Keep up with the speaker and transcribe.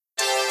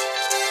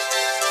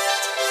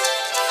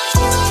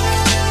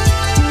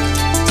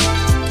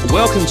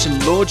Welcome to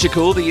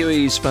Logical, the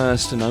UAE's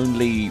first and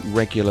only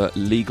regular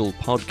legal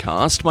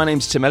podcast. My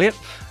name's Tim Elliott.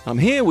 I'm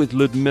here with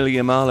Ludmila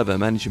Yamalova,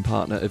 managing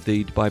partner of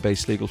the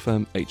Dubai-based legal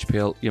firm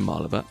HPL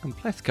Yamalova and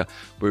Plethka.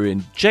 We're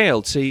in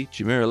JLT,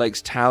 Jumeirah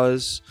Lakes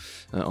Towers,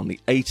 on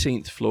the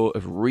 18th floor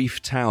of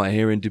Reef Tower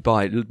here in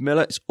Dubai.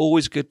 Ludmila, it's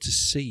always good to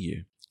see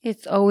you.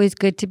 It's always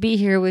good to be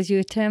here with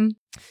you, Tim.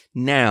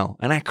 Now,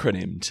 an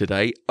acronym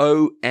today,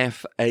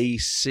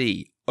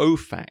 OFAC,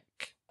 OFAC.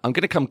 I'm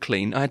going to come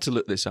clean. I had to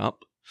look this up.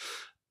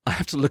 I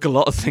have to look a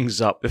lot of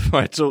things up before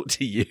I talk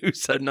to you,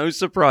 so no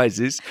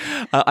surprises.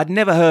 I'd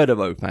never heard of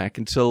OFAC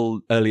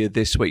until earlier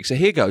this week. So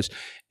here goes.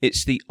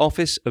 It's the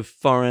Office of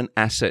Foreign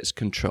Assets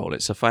Control.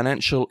 It's a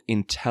financial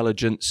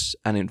intelligence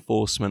and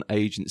enforcement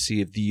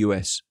agency of the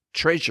U.S.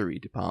 Treasury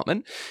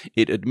Department.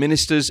 It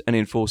administers and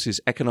enforces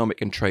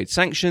economic and trade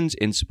sanctions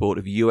in support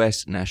of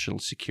U.S. national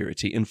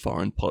security and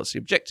foreign policy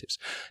objectives.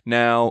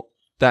 Now,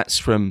 that's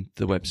from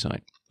the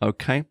website,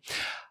 okay?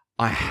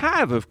 I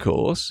have, of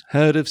course,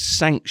 heard of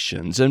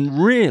sanctions,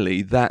 and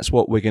really that's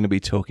what we're going to be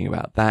talking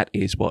about. That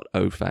is what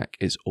OFAC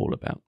is all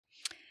about.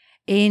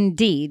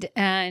 Indeed.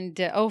 And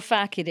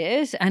OFAC it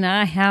is. And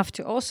I have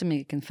to also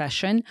make a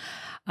confession.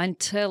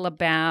 Until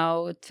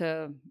about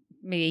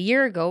maybe a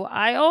year ago,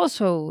 I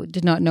also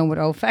did not know what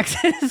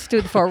OFAC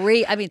stood for.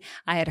 I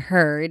had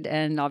heard,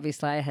 and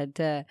obviously I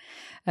had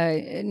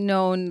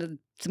known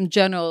some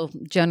general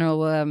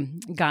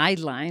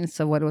guidelines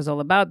of what it was all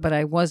about, but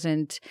I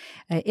wasn't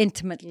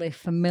intimately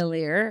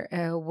familiar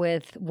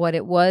with what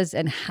it was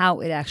and how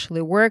it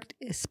actually worked,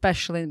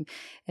 especially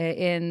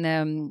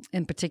in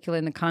particular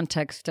in the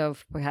context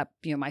of perhaps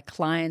my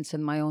clients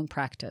and my own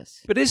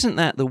practice. But isn't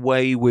that the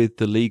way with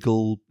the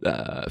legal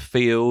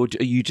field?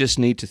 You just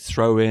need to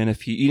throw in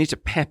you need to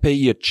pepper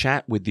your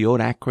chat with the odd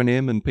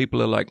acronym, and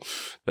people are like,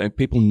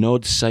 people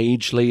nod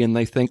sagely and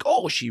they think,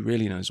 oh, she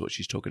really knows what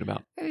she's talking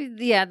about.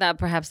 Yeah,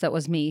 perhaps that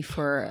was me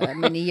for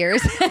many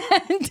years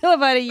until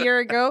about a year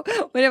ago,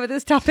 whenever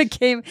this topic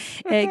came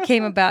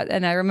about.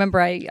 And I remember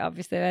I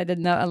had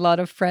a lot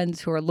of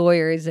friends who are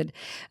lawyers at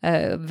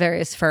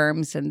various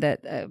firms and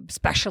that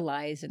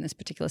specialize in this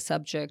particular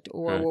subject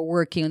or were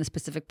working on a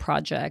specific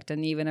project.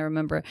 And even I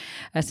remember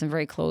some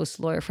very close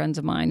lawyer friends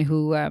of mine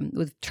who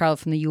would travel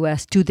from the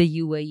US to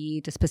the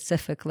UAE to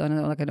specifically on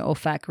an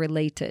OFAC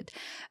related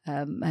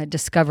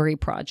discovery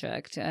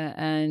project.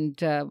 And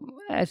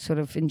sort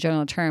of in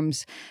general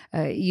terms,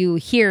 you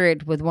hear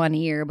it with one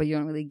ear, but you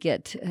don't really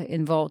get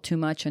involved too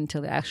much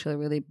until it actually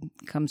really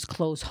comes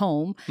close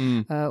home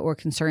or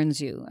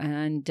concerns you.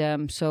 And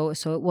so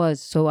it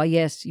was. So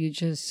yes, you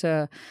just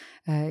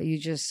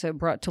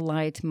brought to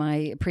light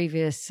my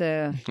previous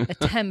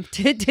attempt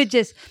to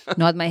just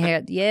nod my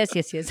head. Yes.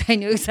 I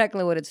knew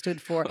exactly what it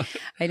stood for.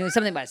 I knew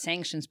something about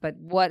sanctions, but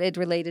what it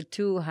related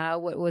to, how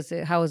was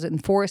it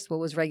enforced, what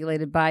was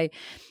regulated by,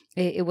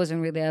 it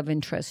wasn't really of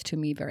interest to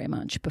me very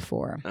much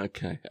before.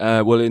 Okay.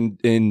 Well,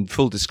 in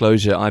full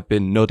disclosure, I've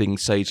been nodding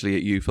sagely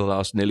at you for the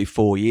last nearly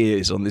 4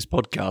 years on this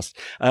podcast,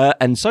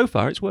 and so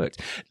far it's worked.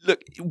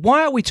 Look,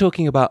 why are we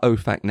talking about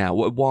OFAC now?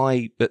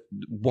 Why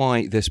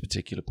this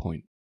particular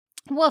point?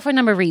 Well, for a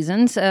number of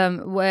reasons,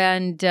 and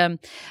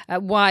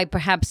why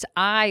perhaps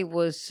I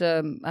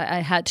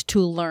had to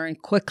learn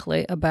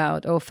quickly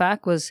about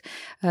OFAC was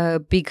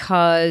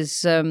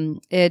because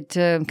it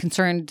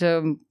concerned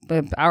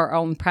our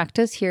own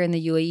practice here in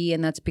the UAE,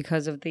 and that's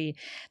because of the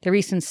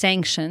recent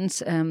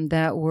sanctions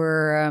that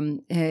were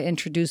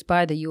introduced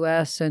by the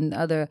U.S. and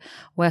other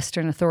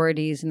Western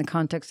authorities in the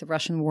context of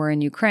Russian war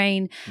in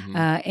Ukraine,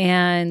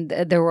 and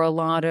there were a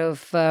lot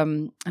of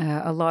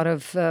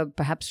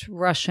perhaps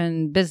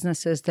Russian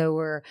businesses that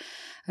were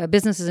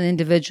businesses and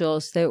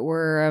individuals that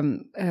were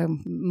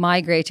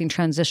migrating,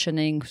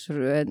 transitioning,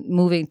 sort of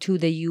moving to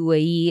the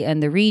UAE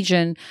and the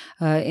region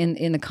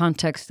in the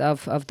context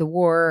of the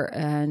war,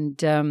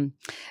 and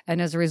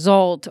as a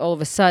result, all of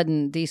a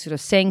sudden, these sort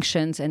of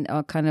sanctions and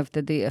kind of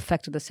the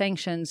effect of the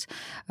sanctions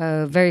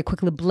very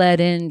quickly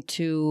bled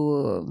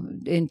into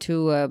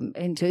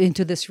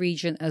this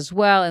region as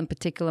well. In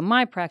particular,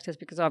 my practice,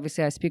 because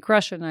obviously I speak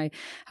Russian, I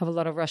have a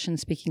lot of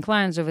Russian-speaking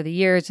clients over the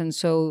years, and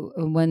so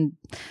when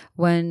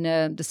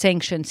the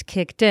sanctions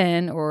kicked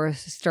in or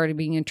started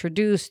being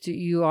introduced,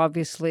 you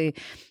obviously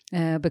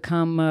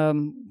become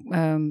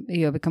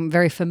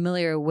very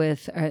familiar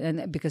with,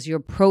 and because you're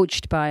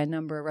approached by a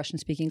number of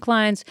Russian-speaking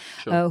clients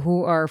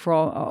who are, for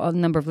a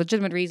number of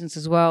legitimate reasons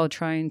as well,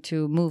 trying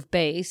to move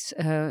base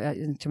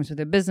in terms of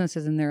their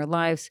businesses and their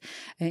lives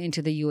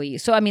into the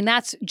UAE. So, I mean,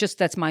 that's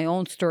my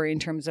own story in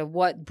terms of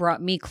what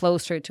brought me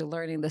closer to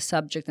learning the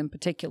subject in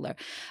particular.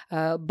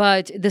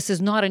 But this is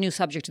not a new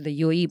subject to the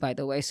UAE, by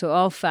the way. So,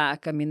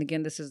 OFAC, I mean,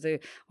 again, this is the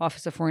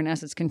Office of Foreign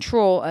Assets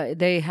Control.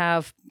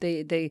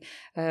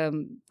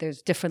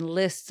 There's different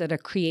lists that are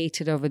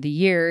created over the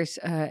years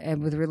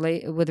and with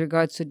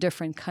regards to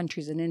different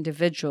countries and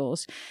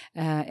individuals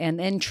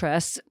and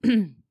interests.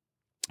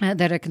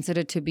 that are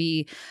considered to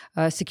be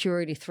a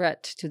security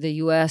threat to the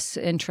U.S.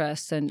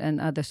 interests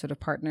and other sort of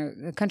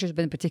partner countries,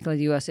 but in particular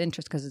the U.S.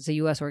 interest because it's a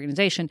U.S.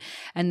 organization.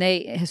 And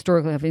they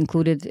historically have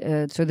included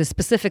sort of the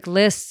specific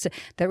lists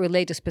that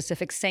relate to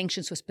specific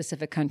sanctions for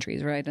specific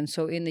countries, right? And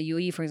so in the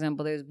UAE, for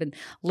example, there's been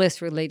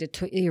lists related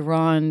to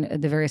Iran,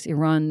 the various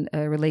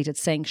Iran-related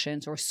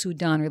sanctions, or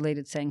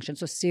Sudan-related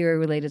sanctions, or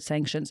Syria-related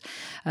sanctions,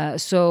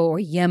 or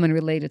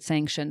Yemen-related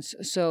sanctions.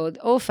 So the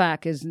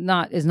OFAC is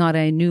not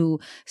a new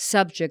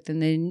subject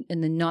and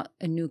not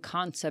a new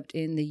concept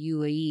in the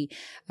UAE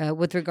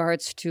with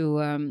regards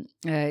to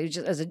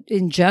just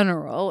in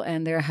general.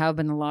 And there have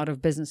been a lot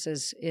of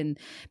businesses and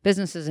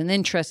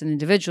interests and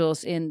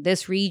individuals in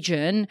this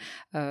region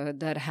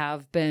that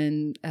have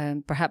been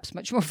perhaps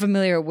much more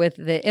familiar with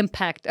the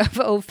impact of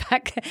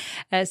OFAC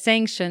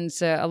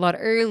sanctions a lot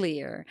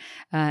earlier.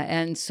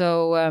 And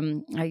so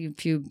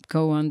if you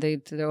go on the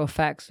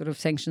OFAC sort of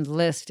sanctions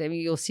list, I mean,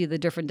 you'll see the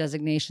different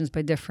designations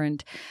by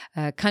different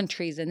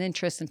countries and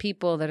interests and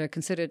people that are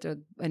considered at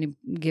any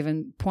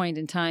given point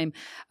in time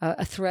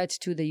a threat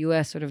to the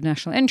U.S. sort of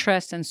national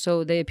interest, and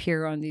so they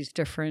appear on these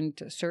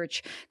different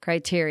search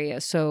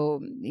criteria.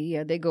 So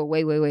yeah, they go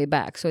way, way, way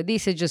back. So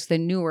these are just the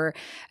newer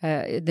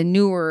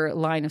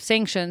line of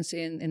sanctions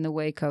in the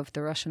wake of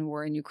the Russian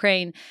war in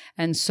Ukraine,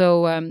 and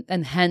so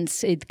and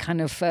hence it kind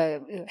of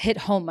hit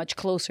home much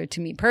closer to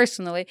me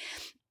personally,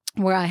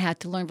 where I had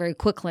to learn very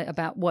quickly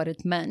about what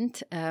it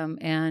meant,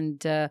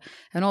 and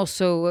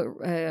also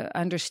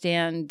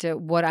understand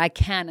what I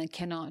can and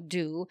cannot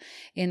do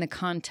in the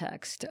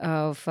context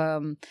of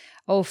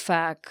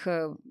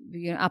OFAC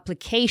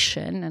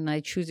application. And I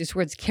choose these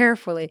words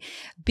carefully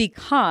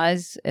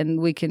because,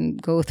 and we can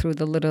go through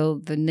the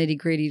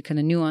nitty-gritty kind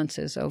of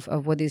nuances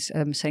of what these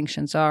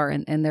sanctions are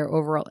and their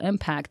overall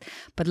impact.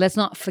 But let's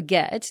not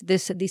forget,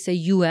 these are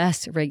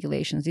U.S.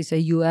 regulations. These are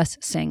U.S.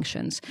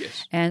 sanctions.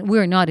 Yes. And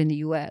we're not in the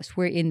U.S.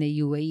 We're in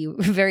the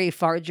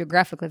UAE,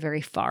 geographically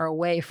very far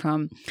away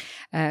from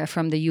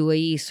the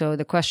UAE. So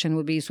the question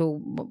would be,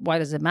 so why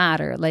does it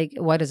matter? Like,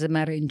 why does it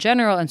matter in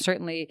general? And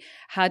certainly,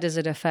 how does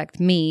it affect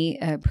me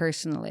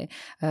personally?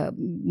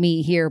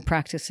 Me here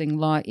practicing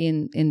law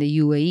in the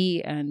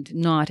UAE and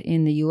not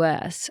in the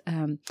U.S.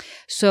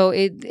 So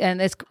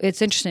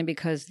it's interesting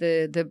because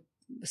the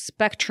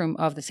spectrum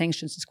of the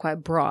sanctions is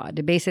quite broad.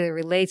 It basically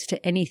relates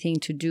to anything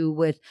to do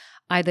with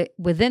either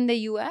within the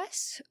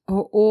U.S.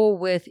 or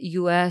with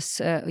U.S.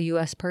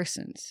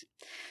 persons.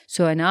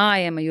 So, and I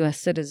am a U.S.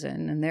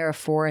 citizen, and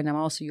therefore, and I'm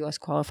also a U.S.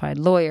 qualified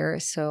lawyer.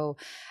 So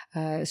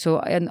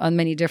on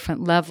many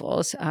different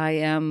levels, I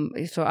am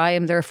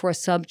therefore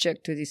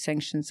subject to these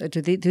sanctions,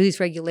 to these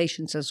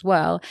regulations as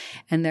well,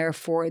 and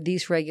therefore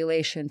these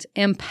regulations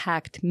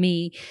impact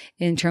me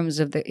in terms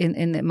of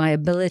my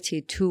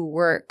ability to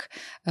work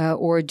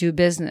or do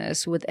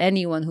business with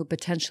anyone who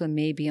potentially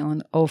may be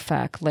on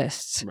OFAC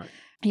lists. Right.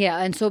 Yeah,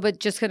 and so, but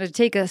just going to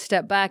take a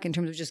step back in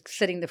terms of just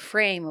setting the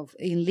frame of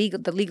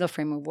the legal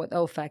frame of what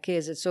OFAC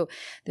is. It's so,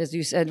 as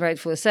you said,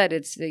 rightfully said,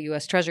 it's the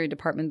U.S. Treasury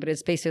Department, but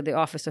it's basically the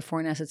Office of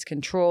Foreign Assets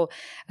Control,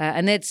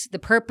 and it's the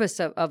purpose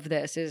of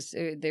this is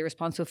they're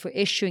responsible for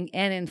issuing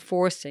and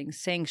enforcing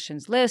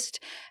sanctions list,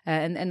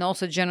 and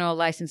also general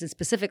licenses,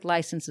 specific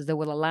licenses that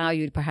will allow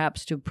you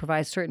perhaps to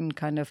provide certain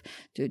kind of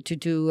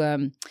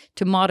to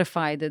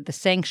modify the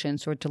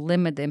sanctions or to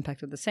limit the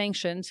impact of the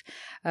sanctions,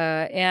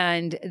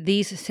 and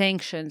these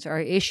sanctions are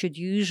issued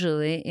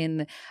usually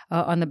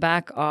on the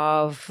back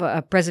of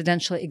a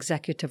presidential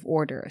executive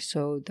order.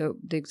 So the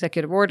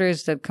executive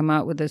orders that come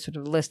out with a sort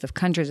of list of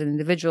countries and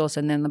individuals,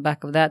 and then on the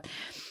back of that,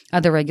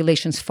 other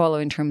regulations follow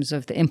in terms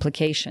of the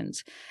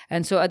implications.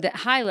 And so at the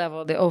high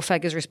level, the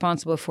OFAC is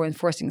responsible for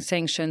enforcing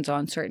sanctions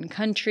on certain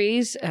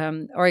countries,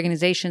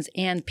 organizations,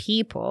 and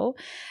people.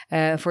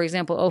 For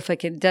example, OFAC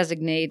can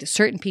designate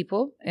certain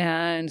people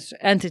and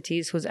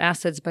entities whose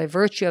assets by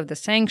virtue of the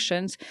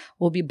sanctions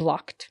will be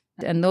blocked.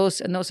 And those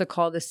are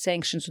called the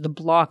sanctions, or the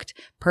blocked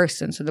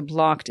persons, or the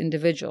blocked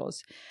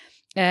individuals.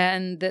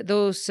 And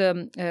those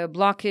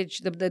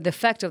blockage, the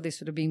effect of this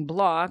sort of being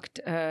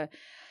blocked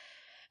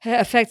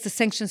affects the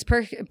sanctions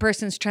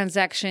persons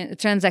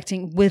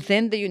transacting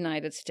within the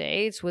United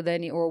States with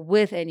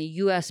any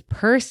U.S.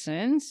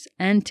 persons,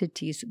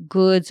 entities,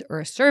 goods,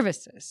 or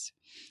services.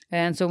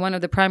 And so one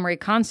of the primary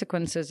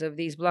consequences of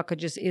these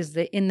blockages is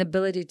the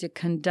inability to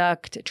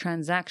conduct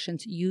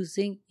transactions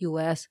using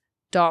U.S.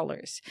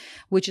 dollars,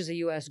 which is a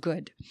U.S.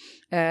 good,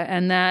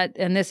 and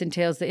this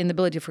entails the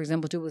inability, for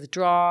example, to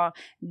withdraw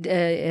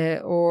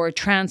or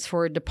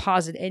transfer,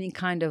 deposit any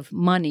kind of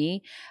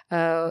money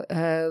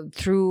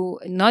through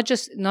not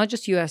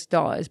just U.S.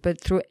 dollars,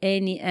 but through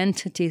any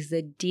entities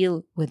that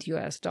deal with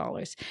U.S.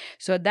 dollars.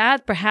 So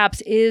that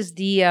perhaps is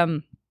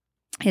the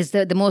is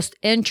the most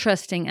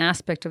interesting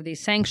aspect of these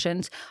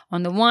sanctions.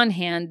 On the one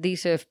hand,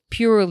 these are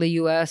purely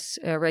U.S.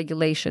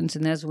 regulations,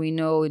 and as we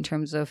know, in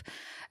terms of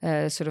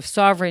sort of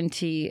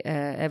sovereignty,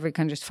 every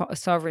country's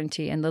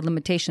sovereignty and the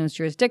limitations of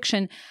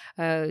jurisdiction,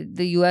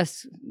 the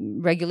U.S.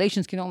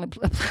 regulations can only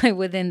apply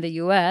within the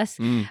U.S.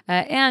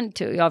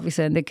 And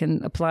obviously they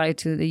can apply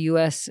to the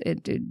U.S.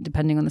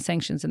 Depending on the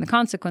sanctions and the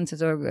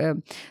consequences or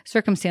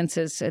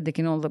circumstances. They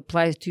can only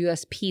apply to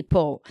U.S.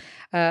 people,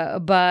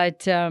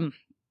 but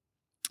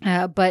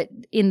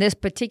in this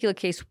particular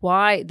case,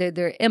 why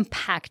their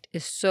impact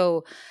is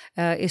so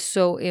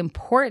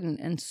important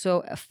and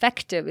so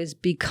effective is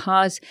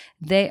because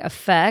they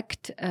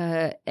affect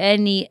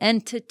any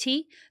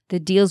entity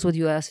that deals with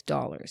U.S.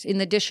 dollars, in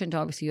addition to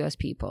obviously U.S.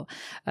 people.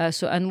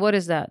 And what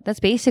is that?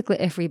 That's basically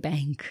every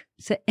bank.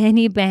 So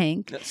any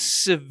bank. That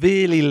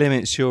severely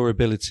limits your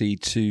ability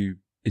to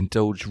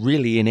indulge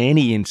really in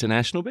any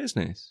international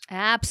business.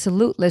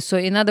 Absolutely. So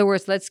in other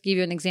words, let's give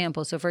you an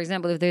example. So for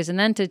example, if there's an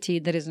entity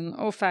that is an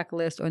OFAC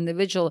list or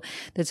individual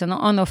that's on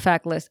an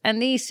OFAC list,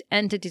 and these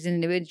entities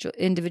and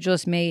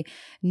individuals may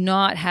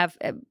not have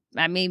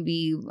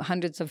maybe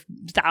hundreds of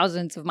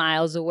thousands of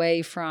miles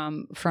away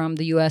from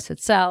the U.S.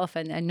 itself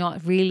and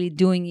not really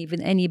doing even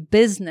any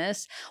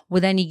business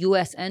with any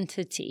U.S.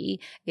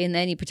 entity in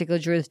any particular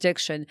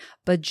jurisdiction,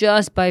 but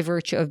just by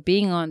virtue of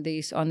being on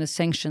the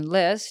sanctioned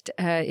list,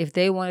 if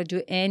they want to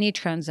do any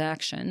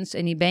transactions,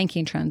 any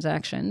banking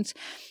transactions,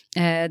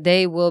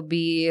 they will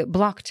be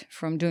blocked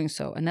from doing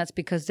so. And that's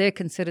because they're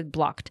considered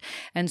blocked.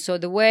 And so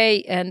the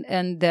way,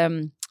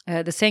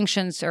 the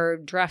sanctions are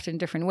drafted in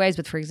different ways,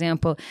 but for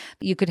example,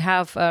 you could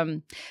have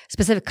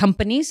specific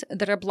companies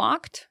that are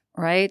blocked,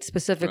 right?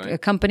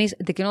 Specific companies.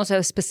 They can also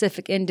have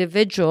specific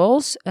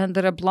individuals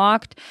that are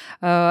blocked.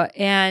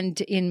 And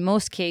in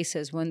most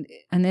cases, when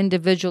an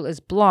individual is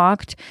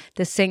blocked,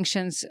 the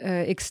sanctions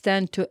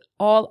extend to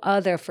all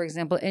other, for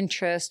example,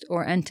 interests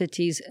or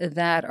entities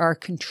that are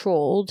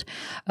controlled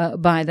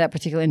by that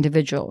particular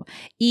individual,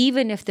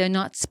 even if they're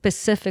not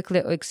specifically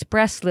or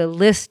expressly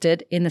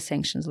listed in the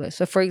sanctions list.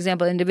 So, for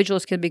example, an individual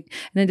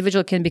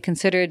can be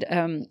considered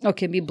or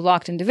can be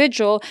blocked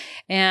individual,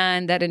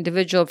 and that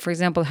individual, for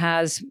example,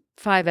 has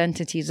 5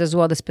 entities as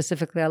well that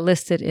specifically are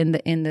listed in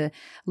the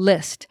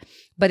list.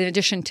 But in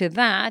addition to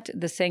that,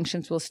 the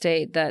sanctions will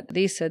state that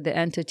these are the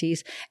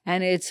entities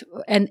and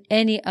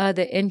any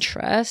other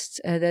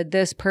interests that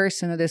this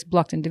person or this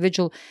blocked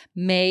individual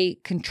may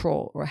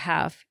control or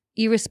have,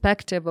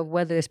 irrespective of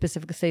whether they're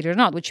specifically stated or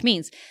not, which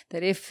means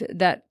that if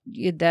that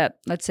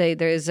let's say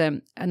there is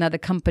another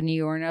company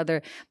or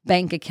another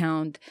bank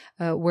account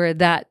where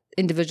that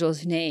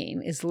individual's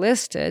name is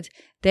listed,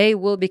 they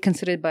will be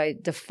considered by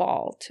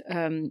default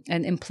and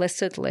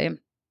implicitly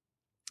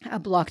a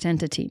blocked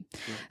entity.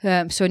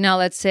 So now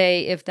let's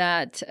say if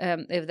that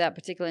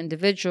particular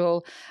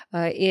individual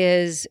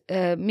is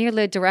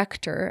merely a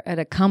director at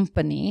a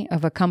company,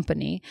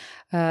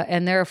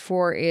 and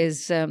therefore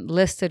is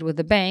listed with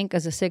the bank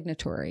as a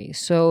signatory.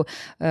 So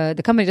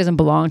the company doesn't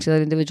belong to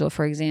that individual,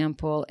 for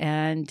example,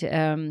 and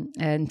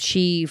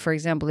she, for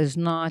example, is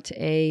not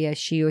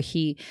she or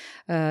he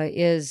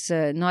is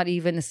not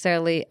even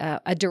necessarily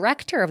a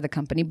director of the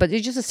company, but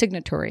is just a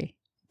signatory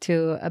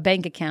to a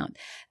bank account.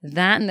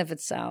 That in of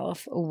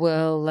itself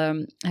will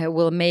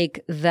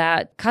make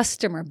that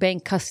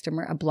bank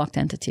customer a blocked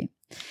entity.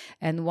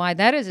 And why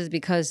that is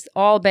because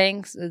all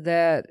banks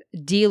that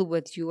deal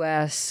with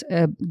U.S.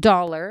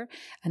 dollar,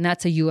 and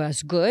that's a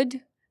U.S.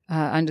 good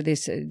under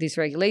these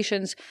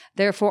regulations,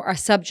 therefore are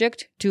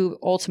subject to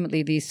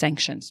ultimately these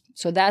sanctions.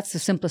 So that's the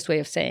simplest way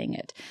of saying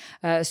it.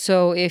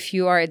 So if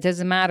you are, it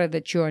doesn't matter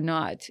that you are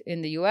not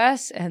in the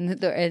U.S. and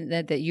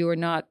that you are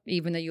not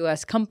even a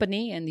U.S.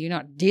 company and you're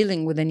not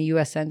dealing with any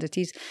U.S.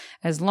 entities,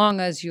 as long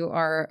as you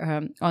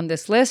are on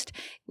this list,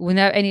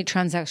 whenever any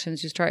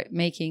transactions you start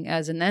making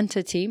as an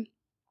entity,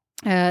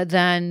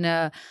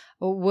 then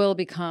will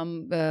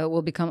become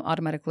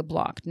automatically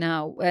blocked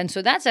now. And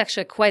so that's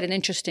actually quite an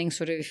interesting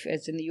sort of,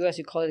 as in the U.S.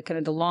 you call it kind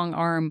of the long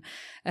arm,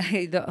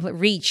 the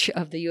reach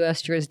of the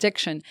U.S.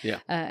 jurisdiction. Yeah.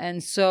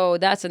 And so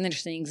that's an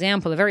interesting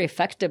example, a very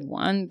effective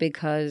one,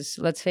 because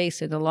let's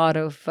face it, a lot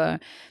of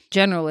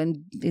general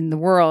in the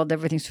world,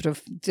 everything sort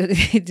of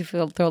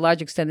to a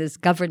large extent is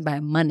governed by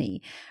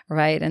money,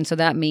 right? And so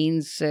that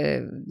means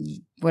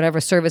whatever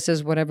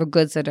services, whatever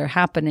goods that are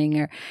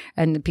happening,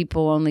 and the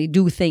people only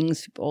do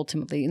things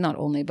ultimately, not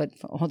only, but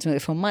ultimately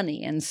for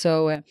money. And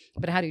so,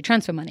 but how do you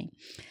transfer money?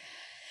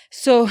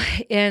 So,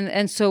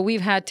 and so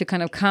we've had to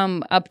kind of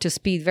come up to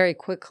speed very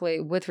quickly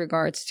with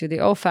regards to the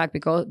OFAC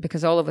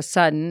because all of a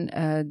sudden,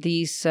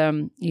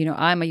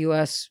 I'm a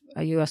U.S.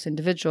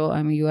 individual,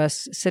 I'm a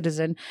U.S.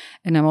 citizen,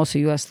 and I'm also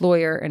a U.S.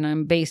 lawyer, and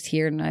I'm based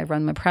here, and I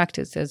run my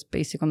practice as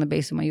basic on the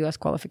basis of my U.S.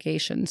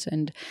 qualifications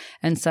and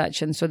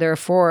such. And so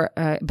therefore,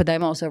 but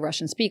I'm also a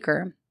Russian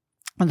speaker,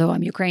 although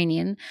I'm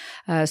Ukrainian.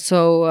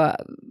 So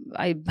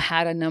I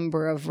had a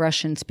number of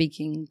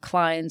Russian-speaking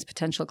clients,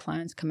 potential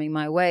clients coming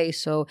my way.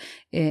 So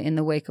in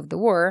the wake of the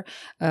war,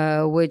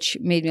 which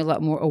made me a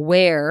lot more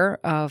aware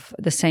of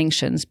the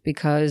sanctions,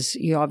 because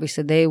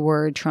obviously they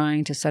were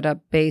trying to set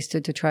up base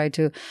to try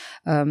to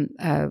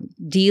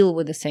deal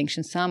with the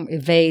sanctions. Some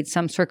evade,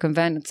 some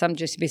circumvent, and some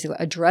just basically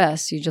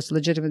address. You just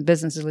legitimate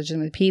businesses,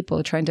 legitimate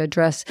people trying to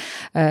address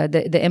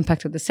the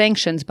impact of the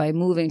sanctions by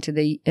moving to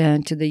the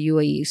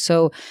UAE.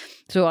 So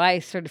I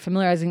started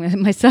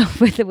familiarizing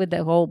myself with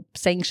the whole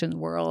sanction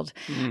world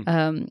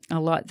a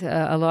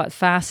lot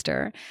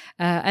faster,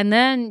 and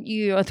then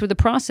through the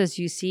process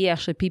you see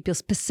actually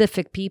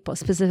specific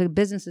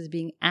businesses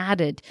being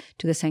added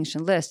to the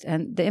sanction list,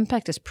 and the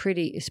impact is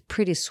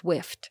pretty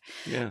swift,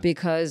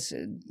 because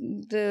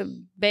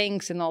the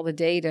banks and all the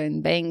data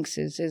in banks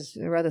is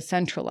rather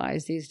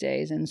centralized these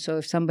days, and so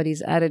if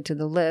somebody's added to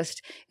the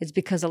list, it's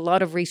because a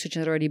lot of research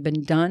had already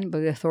been done by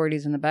the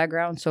authorities in the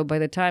background. So by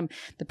the time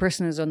the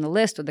person is on the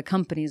list or the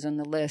company is on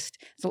the list,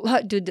 so a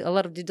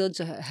lot of due diligence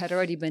had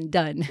already been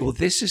done. Well,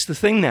 this is the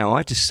thing now.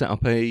 I just set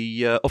up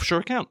a offshore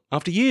account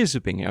after years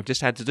of being here. I've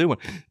just had to do one.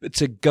 But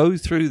to go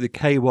through the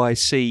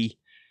KYC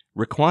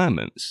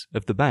requirements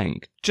of the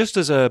bank, just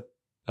as a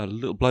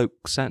little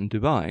bloke sat in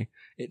Dubai,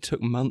 it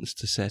took months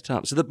to set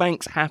up. So the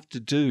banks have to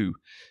do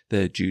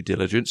their due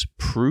diligence,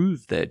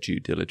 prove their due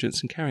diligence,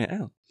 and carry it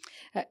out.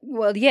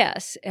 Well,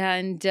 yes,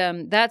 and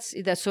that's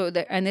so.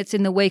 And it's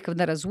in the wake of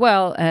that as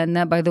well. And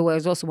that, by the way,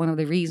 is also one of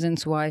the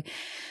reasons why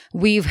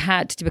we've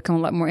had to become a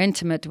lot more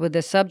intimate with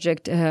this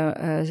subject.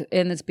 And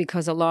it's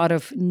because a lot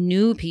of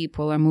new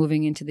people are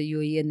moving into the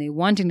UAE and they're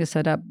wanting to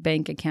set up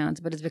bank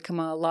accounts, but it's become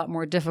a lot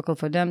more difficult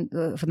for them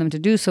to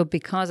do so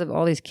because of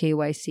all these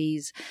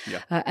KYCs.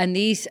 And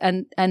these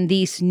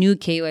new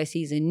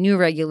KYCs and new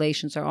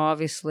regulations are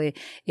obviously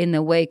in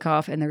the wake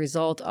of and the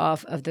result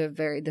of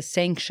the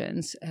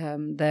sanctions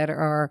that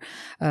are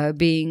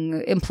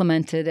being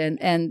implemented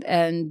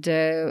and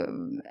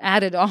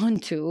added on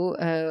to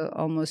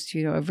almost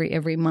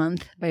every month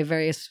by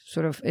various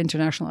sort of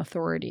international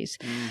authorities.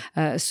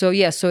 So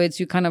it's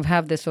you kind of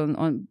have this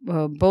on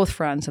both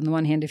fronts. On the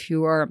one hand, if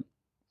you are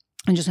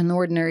just an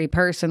ordinary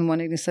person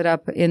wanting to set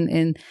up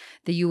in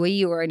the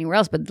UAE or anywhere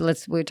else, but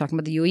we're talking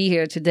about the UAE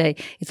here today,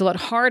 it's a lot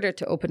harder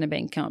to open a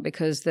bank account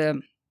because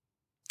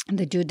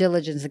the due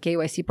diligence, the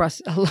KYC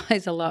process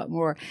is a lot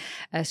more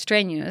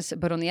strenuous.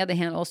 But on the other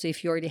hand, also,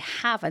 if you already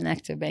have an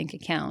active bank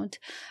account,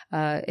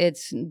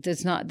 that's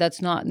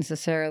not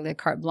necessarily a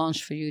carte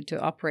blanche for you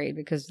to operate,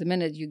 because the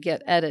minute you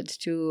get added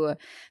to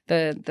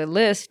the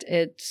list,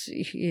 it's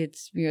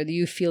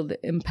you feel the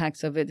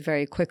impacts of it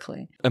very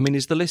quickly. I mean,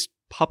 is the list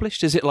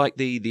published? Is it like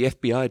the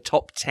FBI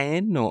top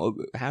 10, or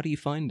how do you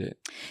find it?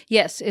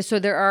 Yes, so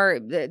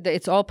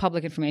it's all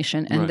public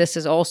information, and this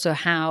is also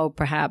how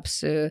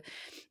perhaps.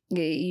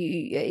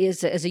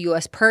 As a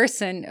U.S.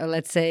 person,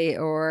 let's say,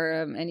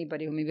 or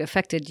anybody who may be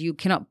affected, you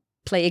cannot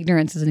play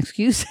ignorance as an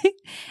excuse,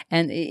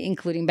 and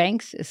including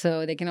banks.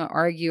 So they cannot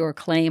argue or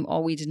claim,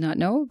 "Oh, we did not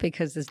know,"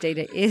 because this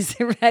data is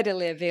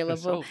readily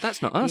available.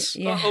 That's not us.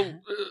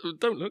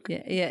 Don't look.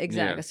 Yeah,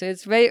 exactly. Yeah. So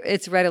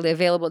it's readily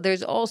available.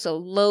 There's also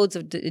loads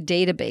of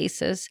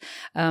databases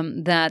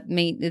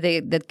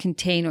that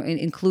contain or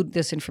include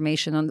this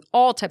information on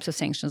all types of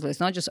sanctions lists,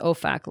 not just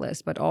OFAC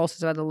lists, but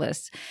also other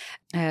lists.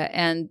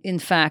 And in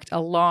fact, a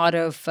lot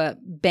of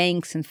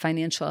banks and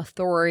financial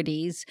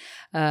authorities,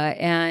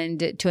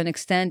 and to an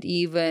extent,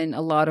 even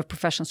a lot of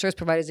professional service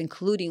providers,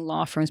 including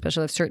law firms,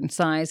 especially of certain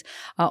size,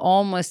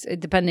 almost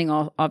depending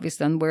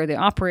obviously on where they're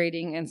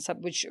operating and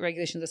which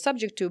regulations they're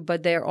subject to,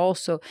 but they're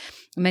also,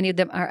 many of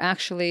them are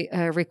actually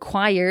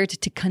required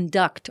to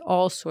conduct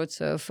all sorts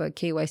of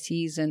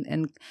KYCs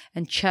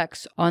and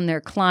checks on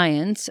their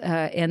clients,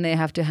 and they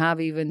have to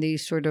have even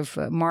these sort of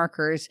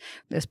markers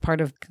as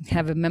part of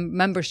have a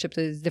membership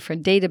to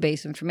different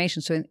database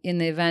information. So in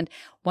the event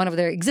one of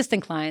their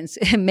existing clients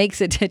makes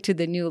it to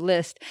the new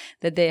list,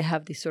 that they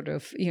have these sort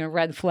of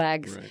red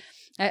flags.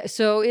 Right.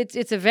 So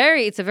it's a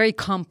very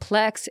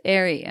complex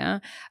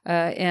area,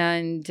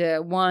 and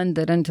one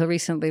that until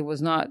recently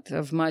was not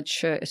of much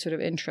sort of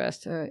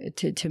interest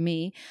to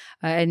me,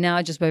 and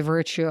now just by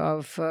virtue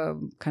of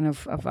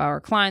of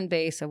our client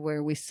base, of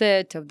where we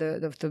sit,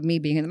 of me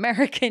being an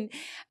American.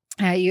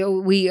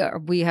 We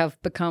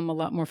have become a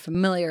lot more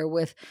familiar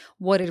with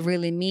what it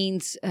really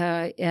means,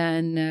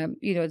 and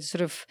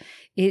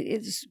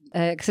it's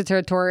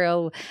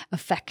extraterritorial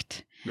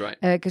effect. Right.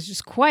 Because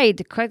it's quite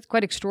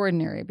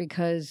extraordinary,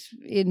 because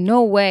in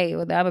no way,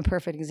 I'm a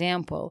perfect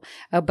example,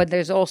 but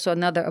there's also a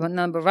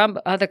number of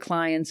other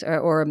clients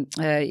or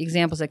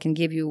examples I can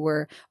give you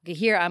where, okay,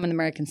 here I'm an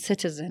American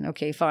citizen.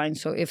 Okay, fine.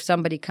 So if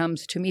somebody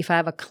comes to me, if I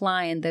have a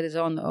client that is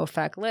on the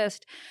OFAC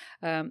list,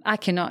 I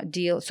cannot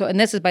deal. So, and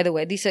this is, by the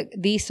way, these are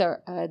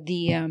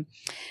the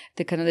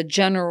kind of the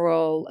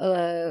general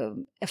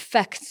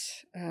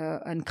effects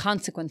and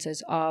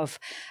consequences of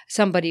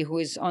somebody who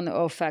is on the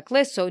OFAC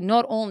list. So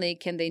not only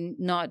can they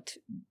not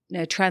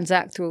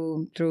transact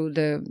through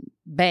the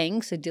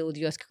banks that deal with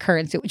U.S.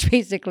 currency, which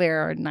basically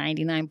are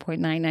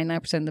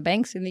 99.999% of the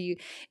banks in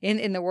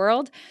the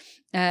world.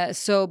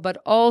 But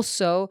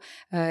also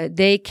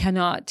they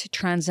cannot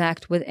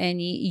transact with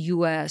any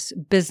U.S.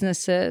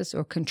 businesses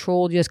or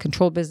U.S.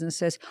 controlled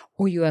businesses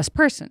or U.S.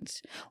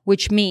 persons,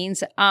 which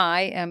means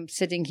I am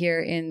sitting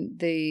here in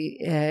the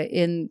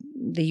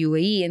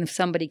UAE, and if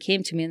somebody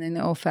came to me in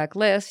the OFAC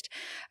list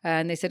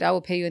and they said, I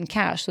will pay you in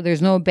cash, so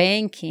there's no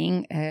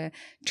banking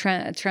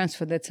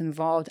transfer that's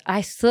involved,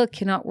 I still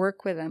cannot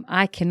work with them.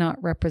 I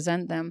cannot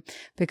represent them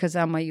because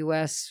I'm a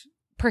U.S.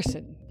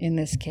 person in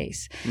this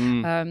case.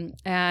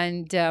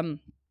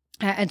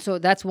 And so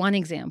that's one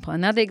example.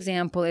 Another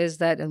example is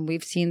that, and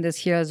we've seen this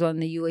here as well in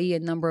the UAE, a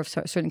number of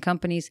certain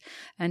companies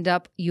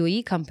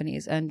UAE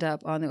companies end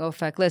up on the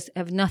OFAC list,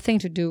 have nothing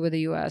to do with the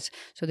U.S.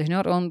 So they're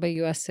not owned by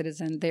U.S.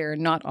 citizens. They're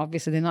not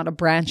a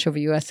branch of a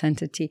U.S.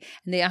 entity.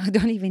 And they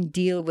don't even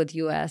deal with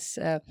U.S.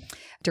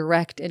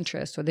 Direct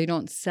interest, or they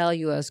don't sell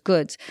U.S.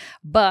 goods.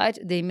 But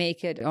they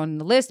make it on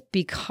the list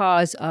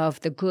because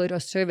of the good or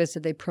service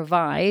that they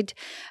provide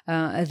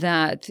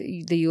that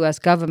the U.S.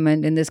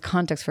 government, in this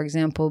context, for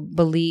example,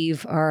 believe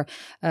are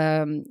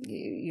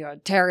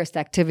terrorist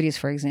activities,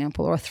 for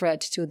example, or threat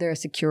to their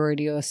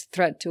security, or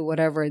threat to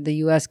whatever the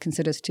U.S.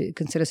 considers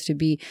to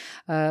be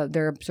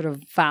their sort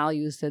of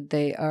values that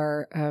they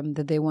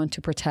want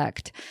to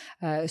protect.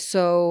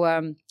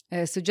 So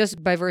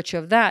just by virtue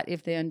of that,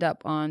 if they end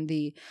up on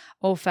the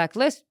OFAC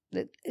list,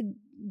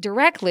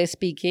 directly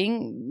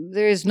speaking,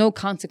 there is no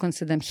consequence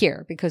to them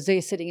here because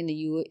they're sitting in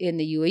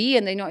the UAE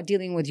and they're not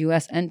dealing with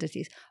U.S.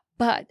 entities.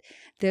 But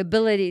the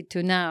ability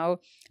to now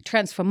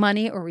transfer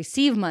money or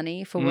receive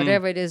money for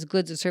whatever it is,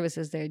 goods or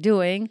services they're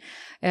doing,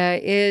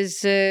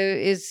 is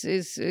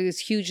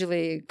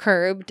hugely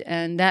curbed,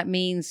 and that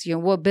means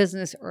what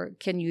business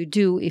can you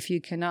do if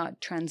you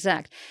cannot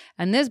transact?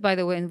 And this, by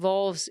the way,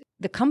 involves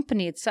the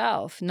company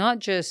itself, not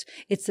just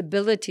its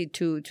ability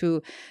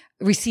to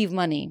receive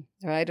money,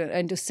 right,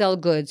 and to sell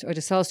goods or to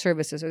sell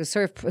services or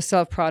to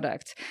sell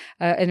products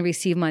and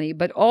receive money,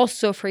 but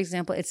also, for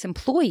example, its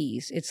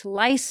employees, its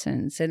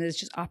license, and its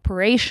just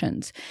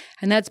operations.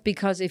 And that's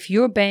because if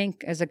your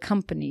bank as a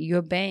company,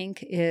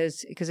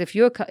 if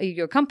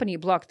your company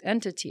blocked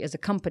entity as a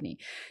company,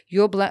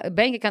 your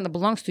bank account that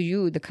belongs to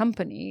you, the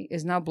company,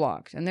 is now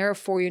blocked, and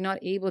therefore you're not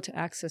able to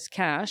access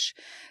cash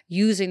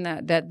using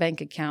that bank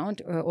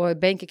account or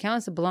bank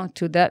accounts that belong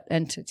to that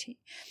entity.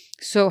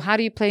 So how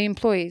do you pay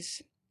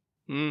employees?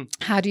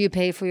 How do you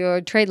pay for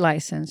your trade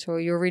license or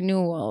your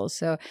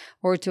renewals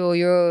or to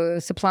your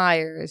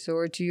suppliers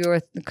or to your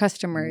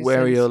customers?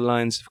 Where are your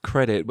lines of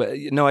credit? But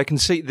I can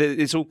see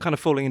that it's all kind of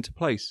falling into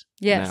place.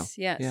 Yes,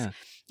 now. yes.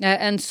 Yeah.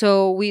 And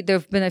so there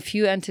have been a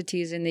few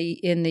entities in the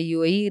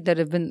UAE that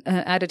have been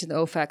added to the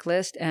OFAC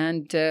list,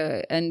 and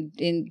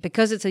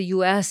because it's a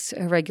U.S.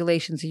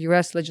 regulations, a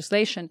U.S.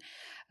 legislation.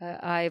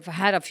 I've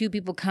had a few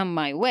people come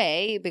my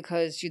way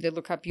because they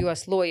look up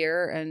U.S.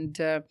 lawyer and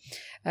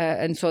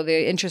so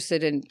they're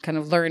interested in kind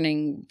of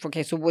learning.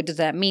 Okay, so what does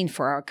that mean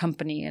for our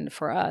company and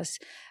for us?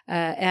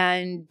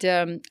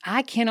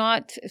 I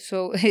cannot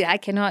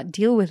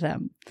deal with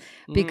them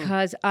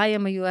because I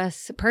am a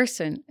U.S.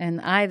 person,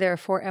 and I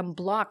therefore am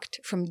blocked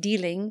from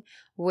dealing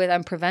with.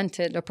 I'm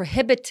prohibited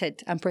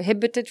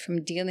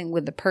from dealing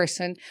with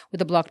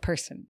the blocked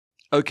person.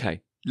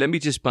 Okay. Let me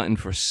just butt in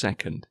for a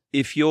second.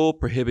 If you're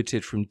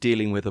prohibited from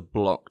dealing with a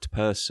blocked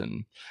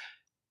person,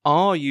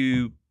 are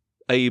you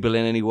able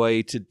in any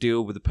way to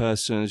deal with the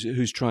person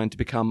who's trying to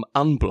become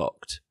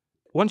unblocked?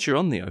 Once you're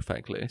on the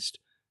OFAC list,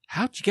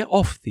 how do you get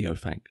off the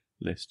OFAC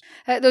list?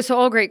 Those are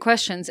all great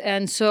questions.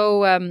 And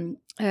so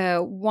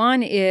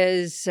one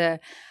is...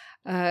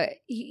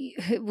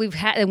 we've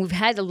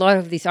had a lot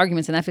of these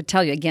arguments, and I have to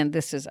tell you again,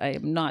 I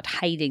am not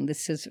hiding.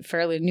 This is a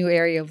fairly new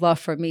area of law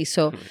for me.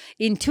 So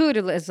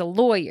intuitively, as a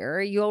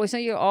lawyer, you always know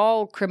you're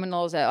all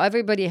criminals.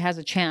 Everybody has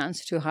a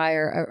chance to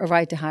hire a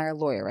right to hire a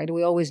lawyer, right?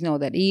 We always know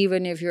that,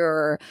 even if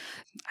you're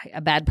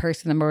a bad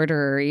person, a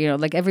murderer,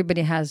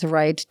 everybody has a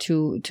right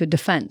to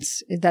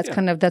defense.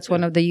 That's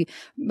one of the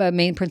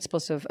main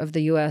principles of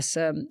the U.S.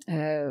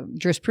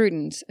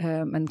 Jurisprudence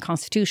and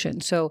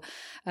Constitution. So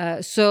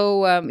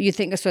you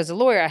think, so as a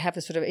lawyer, I have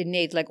this sort of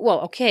innate, I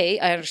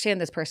understand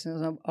this person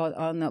is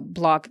on a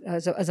block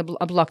as a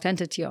blocked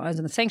entity as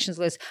on the sanctions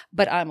list,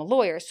 but I'm a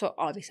lawyer, so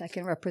obviously I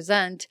can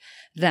represent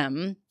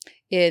them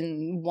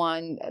in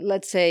one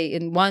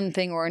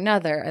thing or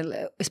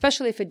another,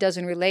 especially if it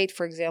doesn't relate,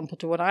 for example,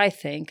 to what I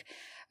think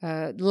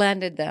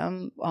landed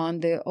them on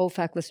the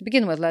OFAC list to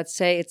begin with. Let's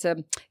say it's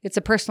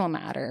a personal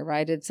matter,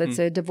 right? It's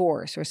a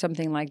divorce or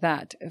something like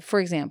that, for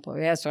example.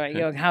 Yeah.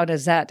 So how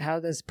does a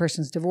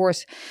person's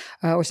divorce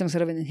or some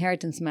sort of an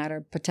inheritance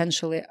matter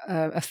potentially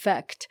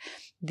affect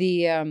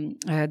the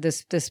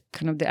this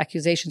kind of the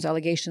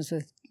allegations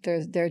of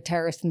their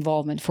terrorist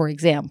involvement, for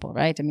example,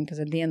 right? I mean, because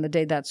at the end of the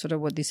day, that's sort of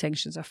what these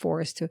sanctions are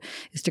for, is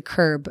to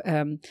curb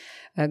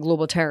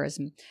global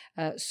terrorism.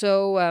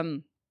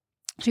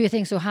 So you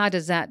think, so how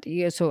does that,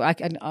 so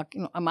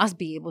I must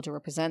be able to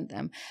represent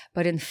them.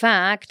 But in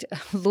fact,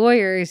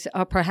 lawyers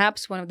are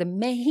perhaps one of the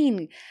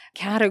main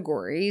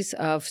categories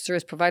of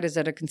service providers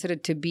that are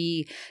considered to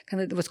be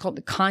kind of what's called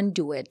the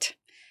conduit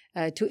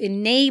to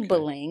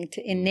enabling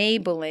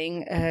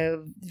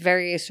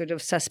various sort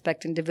of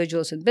suspect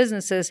individuals and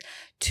businesses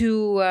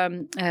to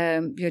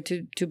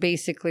to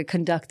basically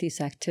conduct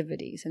these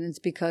activities. And it's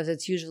because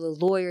it's usually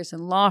lawyers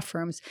and law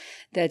firms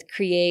that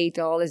create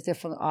all these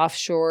different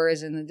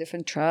offshores and the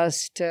different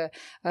trust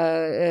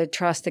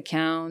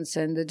accounts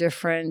and the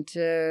different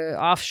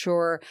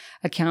offshore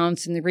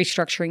accounts and the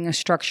restructuring and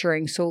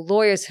structuring. So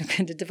lawyers have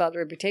kind of developed a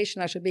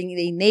reputation actually being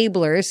the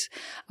enablers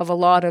of a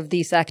lot of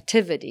these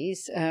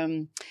activities.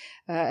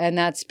 And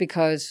that's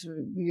because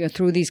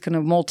through these kind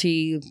of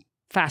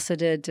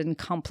multifaceted and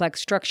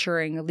complex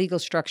structuring, legal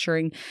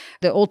structuring,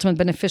 the ultimate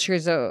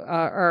beneficiaries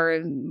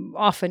are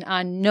often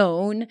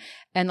unknown,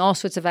 and all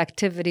sorts of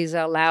activities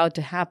are allowed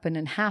to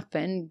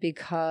happen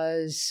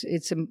because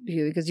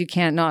because you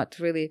cannot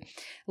really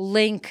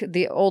link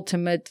the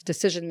ultimate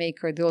decision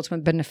maker, the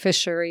ultimate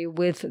beneficiary,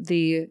 with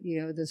the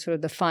the sort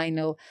of the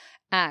final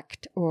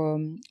act or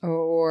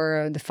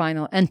the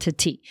final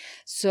entity.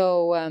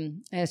 So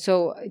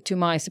to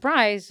my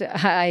surprise,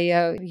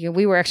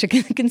 we were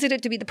actually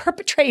considered to be the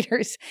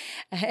perpetrators,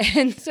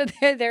 and so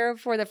they're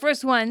for the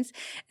first ones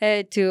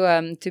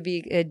to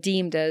be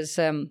deemed as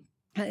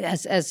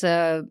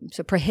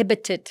so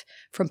prohibited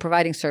from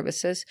providing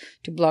services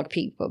to block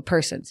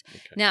persons.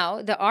 Okay.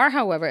 Now, there are,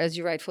 however, as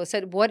you rightfully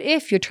said, what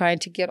if you're trying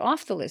to get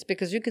off the list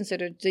because you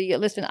consider,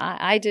 listen,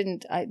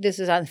 this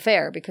is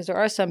unfair, because there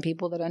are some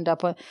people that end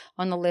up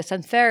on the list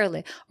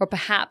unfairly, or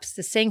perhaps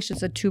the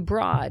sanctions are too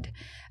broad.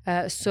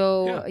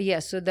 So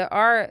there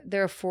are,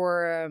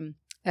 therefore,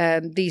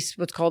 these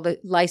what's called the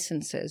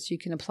licenses. You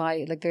can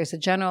apply, like there's a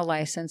general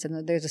license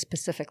and there's a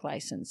specific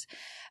license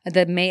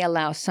that may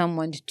allow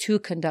someone to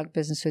conduct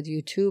business with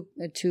you to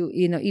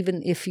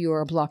even if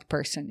you're a blocked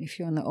person, if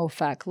you're on the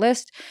OFAC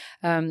list,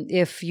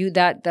 if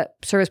that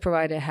service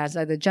provider has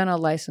either general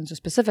license or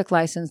specific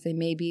license, they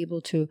may be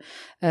able to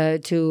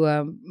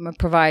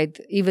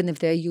provide, even if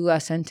they're a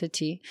U.S.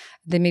 entity,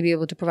 they may be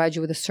able to provide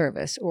you with a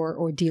service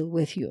or deal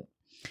with you.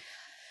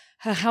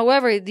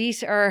 However,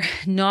 these are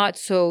not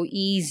so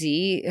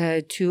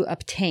easy to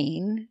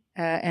obtain,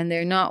 and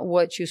they're not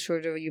what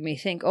you may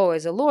think, oh,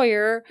 as a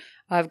lawyer,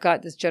 I've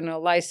got this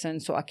general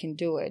license, so I can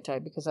do it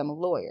because I'm a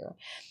lawyer.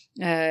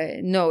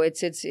 No,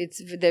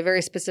 they're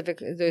very specific.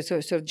 The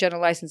sort of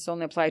general license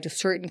only apply to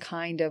certain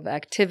kind of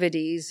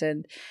activities,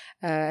 and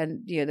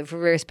they're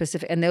very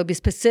specific, and there'll be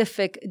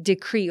specific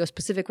decree or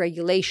specific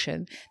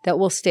regulation that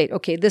will state,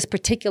 okay, this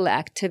particular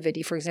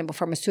activity, for example,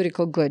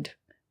 pharmaceutical good,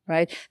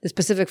 right? The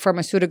specific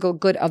pharmaceutical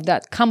good of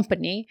that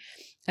company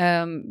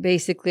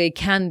basically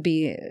can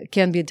be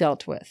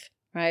dealt with,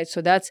 right?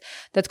 So that's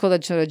called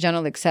a sort of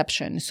general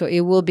exception. So it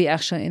will be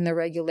actually in the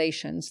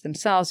regulations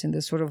themselves, in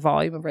the sort of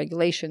volume of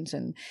regulations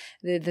and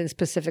the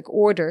specific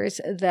orders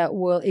that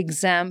will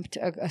exempt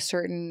a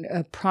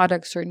certain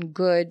product, certain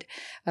good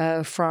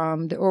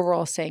from the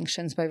overall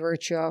sanctions by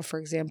virtue of, for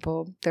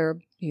example,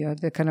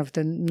 the kind of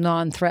the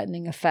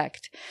non-threatening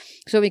effect.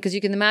 So because you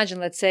can imagine,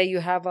 let's say you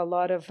have a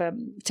lot of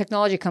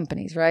technology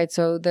companies, right?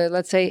 So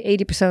let's say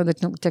 80% of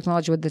the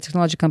technology, what the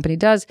technology company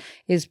does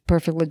is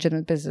perfect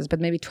legitimate business, but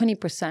maybe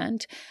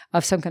 20%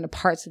 of some kind of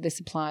parts that they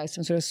supply,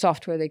 some sort of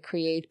software they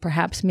create,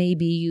 perhaps may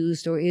be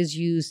used or is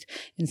used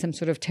in some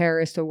sort of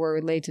terrorist or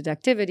war-related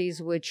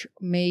activities, which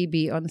may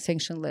be on the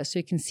sanction list. So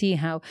you can see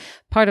how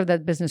part of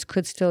that business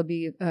could still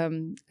be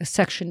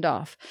sectioned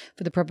off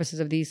for the purposes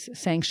of these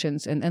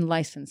sanctions and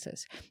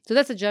licenses. So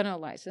that's a general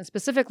license.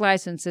 Specific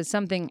license is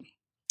something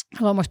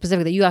a lot more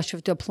specific that you actually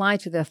have to apply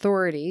to the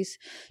authorities,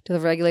 to the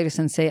regulators,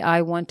 and say,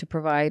 I want to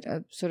provide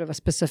a sort of a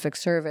specific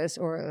service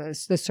or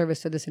this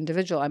service to this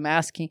individual. I'm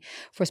asking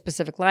for a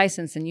specific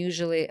license, and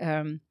usually,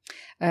 and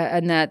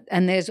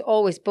there's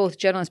always both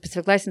general and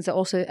specific license that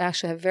also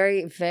actually have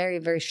very, very,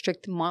 very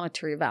strict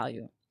monetary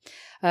value.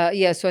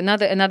 So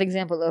another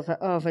example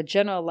of a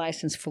general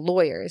license for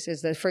lawyers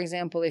is that, for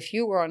example, if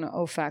you were on an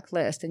OFAC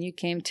list and you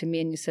came to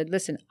me and you said,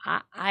 listen,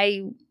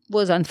 I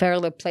was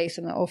unfairly placed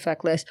on the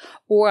OFAC list,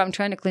 or I'm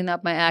trying to clean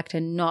up my act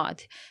and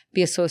not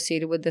be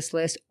associated with this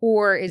list,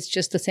 or it's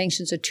just the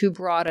sanctions are too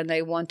broad and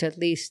I want at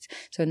least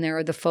to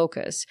narrow the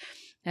focus.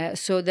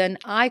 So then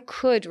I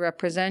could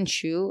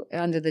represent you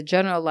under the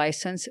general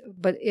license,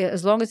 but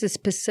as long as it's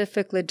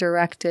specifically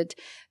directed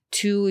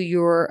to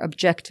your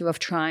objective of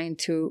trying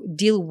to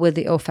deal with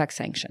the OFAC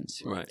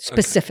sanctions, right?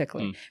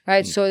 Specifically, okay.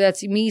 Right? So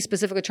that's me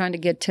specifically trying to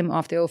get Tim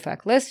off the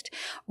OFAC list,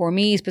 or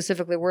me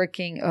specifically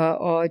working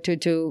or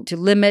to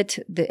limit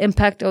the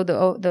impact of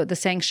the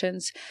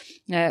sanctions.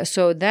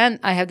 So then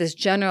I have this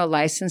general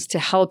license to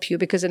help you,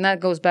 because then that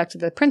goes back to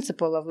the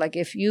principle of, like,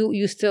 if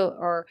you still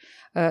are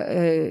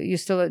you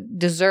still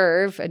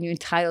deserve and you're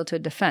entitled to a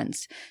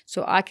defense.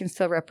 So I can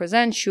still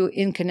represent you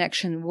in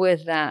connection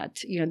with that,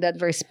 that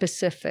very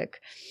specific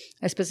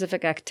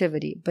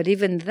activity. But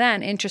even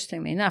then,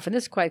 interestingly enough, and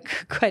this is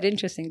quite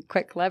interesting,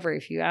 quite clever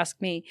if you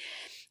ask me,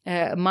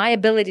 my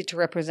ability to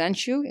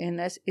represent you in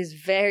this is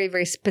very,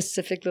 very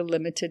specifically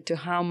limited to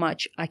how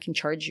much I can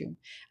charge you.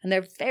 And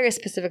there are very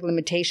specific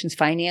limitations,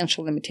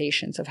 financial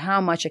limitations of how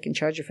much I can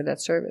charge you for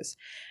that service.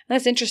 And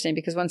that's interesting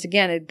because once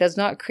again, it does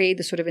not create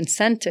the sort of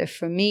incentive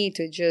for me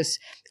to just,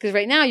 because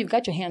right now you've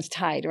got your hands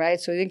tied, right?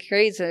 So it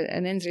creates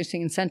an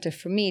interesting incentive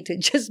for me to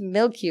just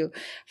milk you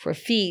for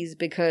fees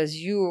because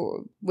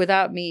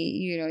without me,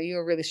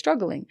 you're really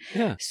struggling.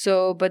 Yeah.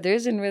 So, but there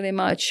isn't really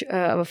much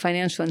of a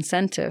financial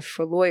incentive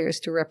for lawyers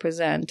to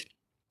represent.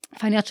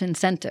 Financial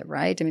incentive,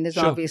 right? I mean, there's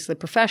obviously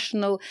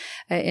professional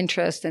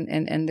interest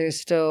and there's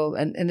still,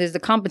 and there's the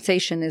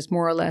compensation is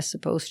more or less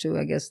supposed to,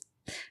 I guess,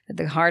 at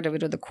the heart of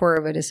it or the core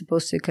of it is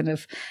supposed to kind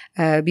of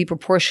be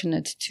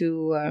proportionate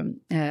to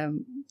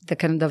the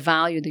kind of the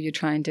value that you're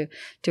trying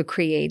to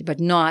create, but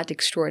not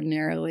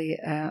extraordinarily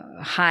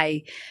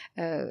high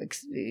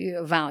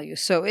value.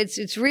 So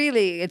it's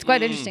really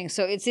quite interesting.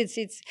 So it's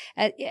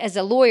as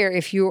a lawyer,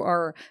 if you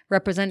are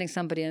representing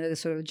somebody under the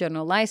sort of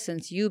general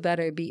license, you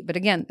better be. But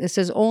again, this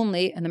is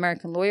only an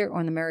American lawyer or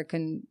an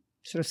American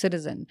sort of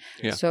citizen.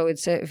 Yeah. So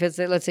if it's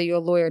let's say you're a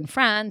lawyer in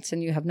France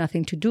and you have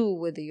nothing to do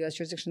with the U.S.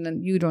 jurisdiction,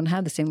 then you don't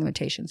have the same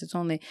limitations. It's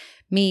only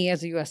me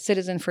as a U.S.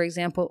 citizen, for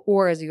example,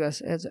 or as a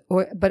U.S.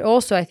 but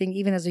also I think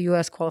even as a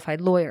U.S. qualified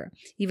lawyer,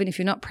 even if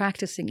you're not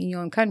practicing in your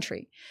own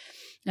country,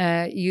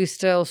 you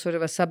still sort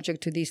of are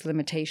subject to these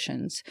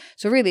limitations.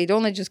 So really, it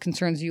only just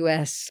concerns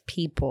U.S.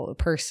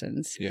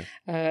 persons.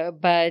 Yeah.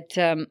 But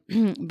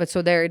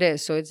so there it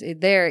is. So it's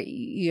there.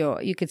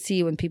 You could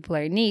see when people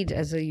are in need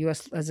as a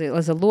U.S. as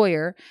a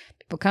lawyer.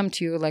 People come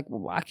to you like,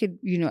 well, I could,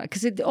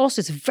 because it also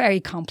is a very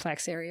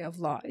complex area of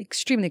law,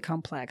 extremely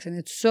complex. And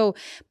it's so,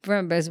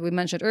 remember, as we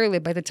mentioned earlier,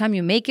 by the time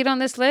you make it on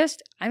this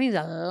list, I mean,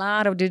 a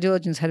lot of due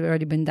diligence had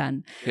already been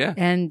done. Yeah.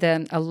 And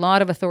a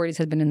lot of authorities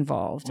had been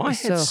involved. My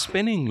head's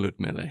spinning,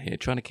 Ludmilla, here,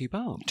 trying to keep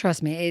up.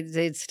 Trust me,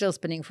 it's still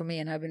spinning for me.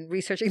 And I've been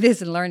researching this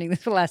and learning this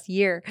for the last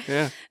year.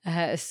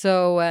 Yeah.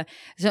 So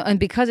and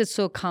because it's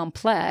so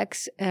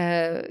complex,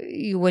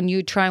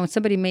 when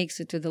somebody makes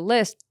it to the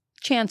list,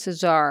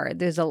 chances are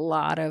there's a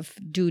lot of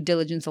due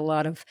diligence, a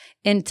lot of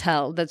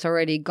intel that's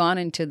already gone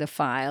into the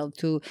file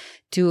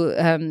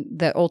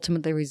that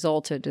ultimately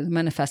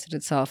manifested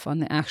itself on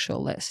the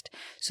actual list.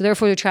 So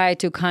therefore, you try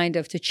to kind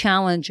of to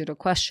challenge it or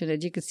question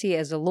it. You can see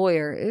as a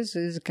lawyer,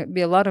 it can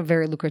be a lot of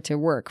very lucrative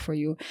work for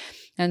you.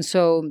 And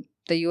so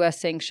the U.S.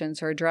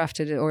 sanctions are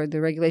drafted or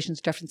the regulations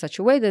drafted in such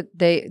a way that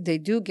they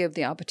do give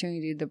the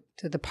opportunity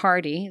to the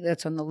party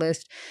that's on the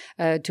list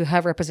to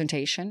have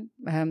representation.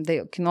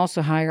 They can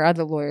also hire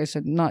other lawyers,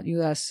 not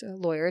U.S.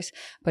 lawyers,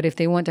 but if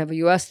they want to have a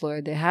U.S.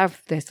 lawyer,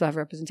 they still have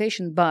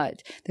representation,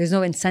 but there's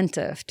no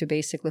incentive to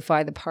basically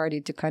fire the party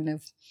to kind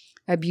of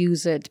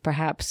abuse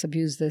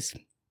this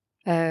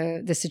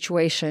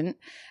situation.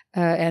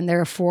 And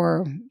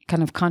therefore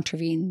kind of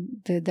contravene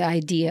the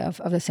idea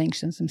of the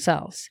sanctions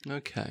themselves.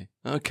 Okay.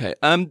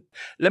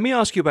 Let me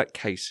ask you about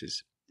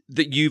cases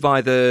that you've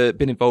either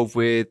been involved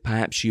with,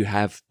 perhaps you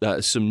have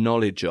some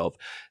knowledge of.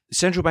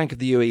 Central Bank of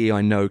the UAE, I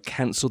know,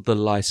 cancelled the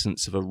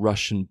license of a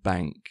Russian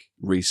bank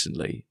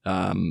recently,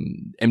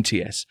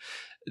 MTS.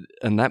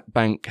 And that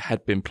bank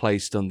had been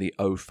placed on the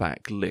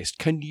OFAC list.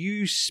 Can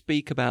you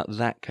speak about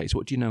that case?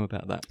 What do you know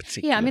about that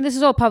particular? Yeah, I mean, this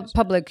is all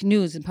public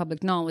news and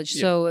public knowledge.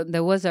 Yeah. So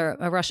there was a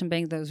Russian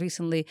bank that was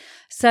recently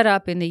set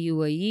up in the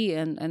UAE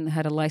and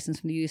had a license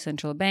from the UAE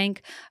Central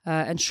Bank.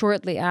 And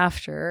shortly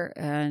after,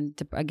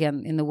 and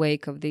again, in the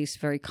wake of these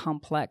very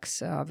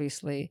complex,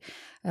 obviously,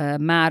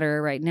 matter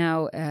right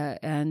now,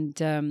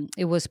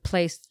 it was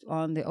placed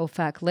on the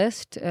OFAC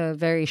list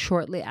very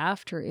shortly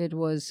after it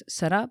was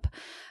set up.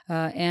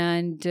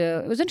 And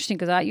it was interesting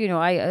because I,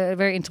 at a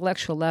very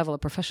intellectual level, a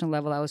professional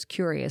level, I was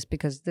curious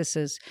because this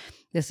is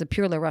a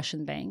purely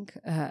Russian bank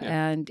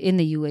and in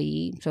the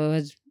UAE. So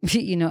as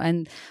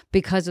and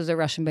because it was a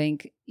Russian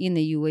bank in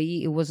the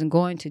UAE, it wasn't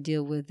going to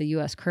deal with the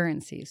U.S.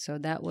 currency. So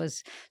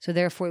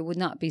therefore it would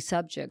not be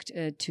subject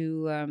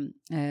to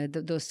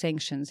those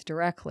sanctions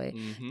directly.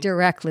 Mm-hmm.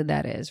 Directly,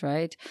 that is,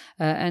 right?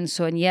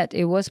 And yet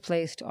it was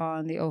placed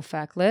on the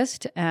OFAC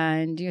list.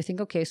 And you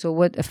think, okay, so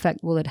what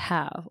effect will it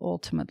have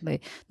ultimately?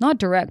 Not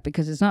direct,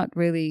 because it's not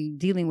really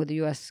dealing with the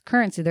U.S.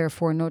 currency.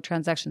 Therefore, no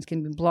transactions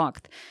can be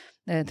blocked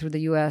through the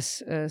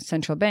U.S.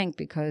 Central Bank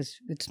because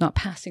it's not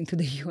passing to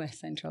the U.S.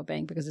 Central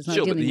Bank because it's not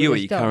dealing with the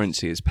UAE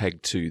currency is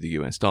pegged to the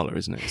U.S. dollar,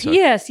 isn't it? So,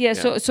 yes. Yeah.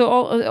 So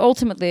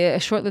ultimately,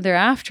 shortly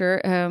thereafter,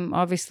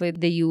 obviously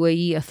the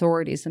UAE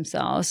authorities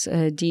themselves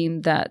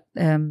deemed that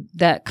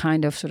that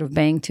kind of sort of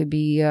bank to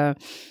be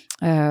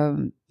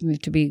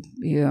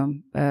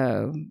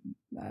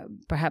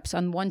perhaps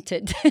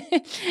unwanted.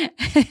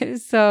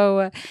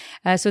 So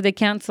they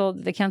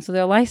canceled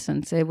their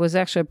license. It was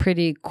actually a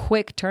pretty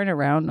quick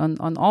turnaround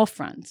on all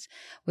fronts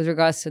with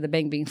regards to the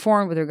bank being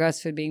formed, with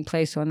regards to it being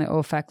placed on the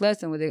OFAC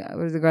list, and with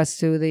regards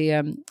to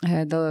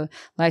the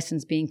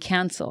license being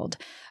canceled.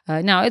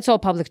 Now, it's all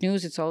public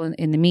news. It's all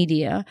in the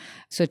media.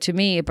 So to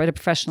me, at a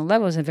professional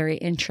level, it's a very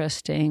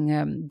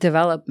interesting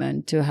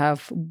development to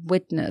have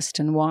witnessed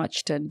and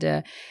watched and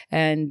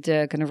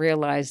kind of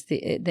realized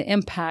the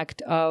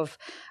impact of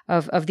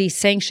these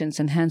sanctions.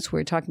 And hence,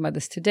 we're talking about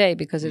this today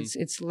because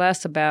it's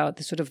less about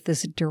the sort of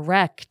this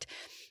direct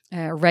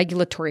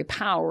regulatory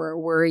power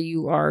where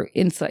you are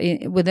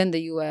within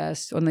the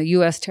U.S., on the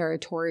U.S.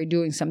 territory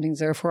doing something.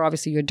 Therefore,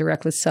 obviously, you're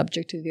directly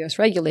subject to the U.S.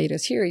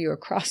 regulators. Here, you're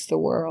across the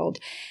world.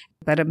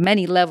 But at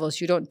many levels,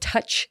 you don't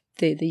touch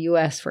the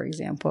U.S., for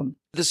example.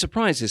 The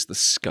surprise is the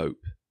scope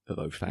of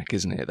OFAC,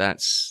 isn't it?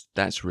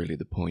 That's really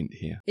the point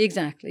here.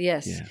 Exactly.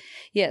 Yes. Yeah.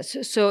 Yes.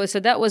 So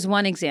that was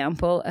one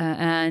example,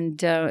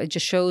 and it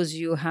just shows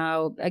you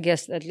how, I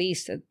guess, at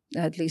least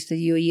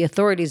the UAE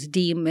authorities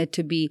deem it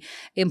to be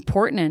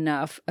important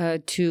enough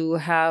to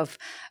have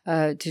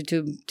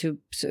to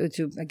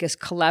I guess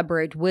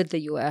collaborate with the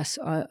U.S.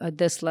 At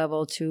this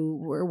level to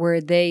where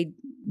they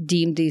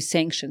deem these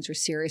sanctions are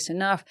serious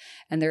enough,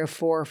 and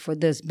therefore for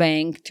this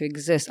bank to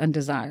exist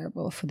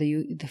undesirable for the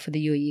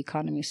UAE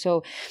economy.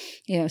 So,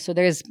 so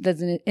there's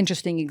an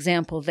interesting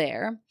example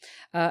there.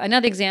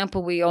 Another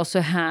example, we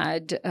also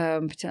had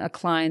a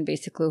client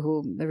basically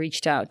who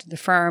reached out to the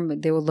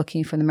firm. They were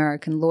looking for an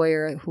American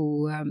lawyer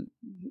who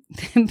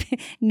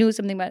knew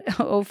something about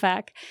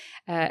OFAC,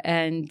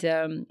 and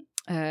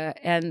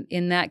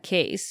in that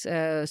case,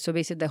 so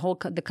basically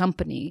the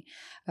company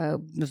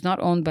was not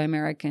owned by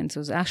Americans. It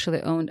was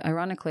actually owned,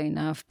 ironically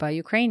enough, by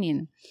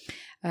Ukrainian.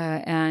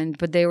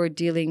 But they were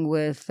dealing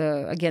with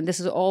again. This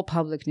is all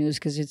public news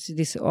because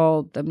these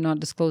all. I'm not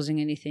disclosing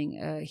anything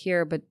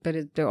here, but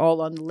they're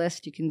all on the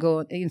list. You can go.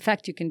 In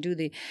fact, you can do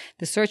the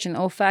search in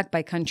OFAC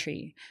by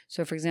country.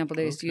 So, for example,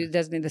 you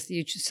designate this.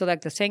 You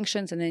select the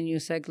sanctions, and then you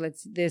select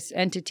these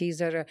entities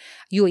that are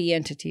UAE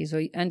entities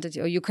or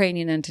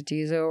Ukrainian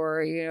entities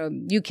or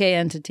UK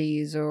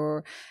entities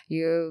or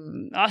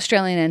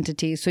Australian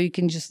entities. So you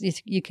can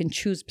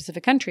choose a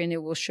specific country, and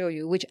it will show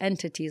you which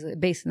entities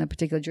based in a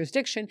particular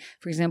jurisdiction,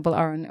 for example,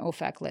 are on an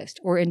OFAC list,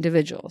 or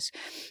individuals.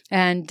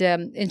 And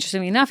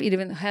interestingly enough, it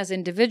even has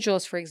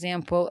individuals, for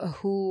example,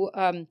 who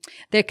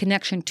their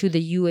connection to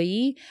the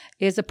UAE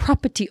is a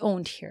property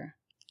owned here.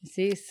 You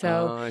see?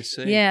 So, I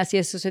see. Yes.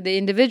 So the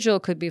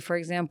individual could be, for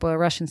example, a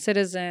Russian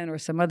citizen or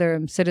some other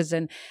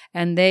citizen,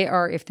 and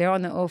if they're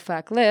on the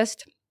OFAC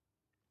list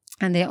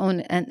and they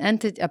own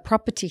a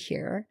property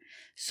here,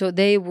 so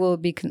they will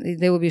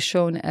be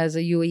shown as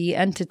a UAE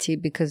entity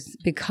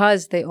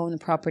because they own a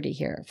property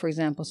here, for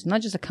example. So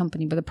not just a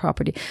company, but a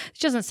property. It's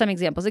just some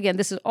examples. Again,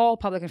 this is all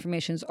public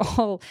information. It's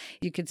all,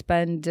 you could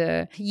spend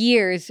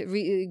years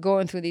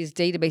going through these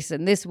databases.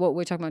 And what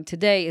we're talking about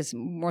today is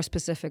more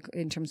specific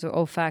in terms of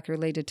OFAC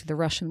related to the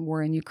Russian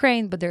war in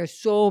Ukraine. But there are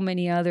so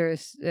many other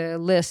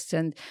lists.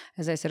 And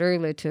as I said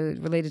earlier,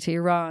 related to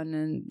Iran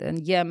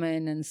and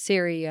Yemen and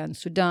Syria and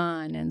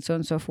Sudan and so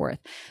on and so forth.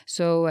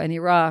 So, and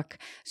Iraq.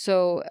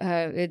 So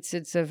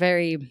it's a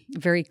very,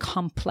 very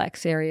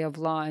complex area of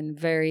law and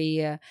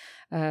very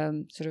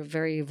sort of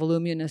very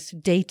voluminous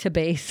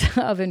database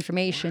of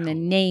information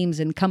and names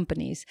and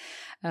companies.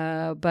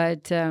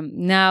 But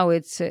now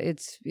it's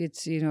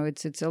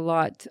a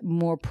lot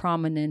more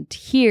prominent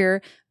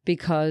here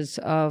because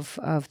of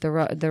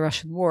the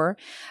Russian war,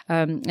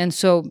 and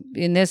so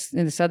in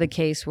this other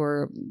case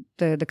where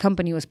the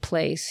company was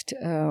placed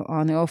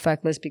on the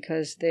OFAC list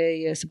because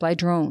they supply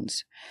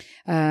drones,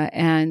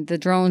 and the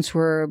drones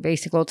were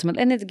basically ultimate.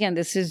 And again,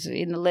 this is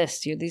in the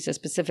list. These are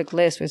specific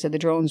lists where the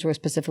drones were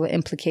specifically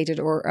implicated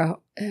or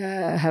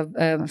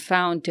have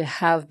found to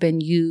have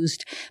been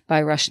used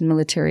by Russian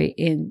military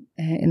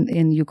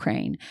in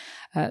Ukraine.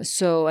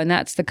 And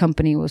that's the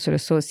company was sort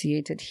of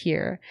associated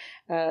here.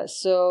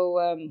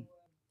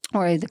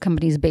 Or the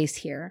company is based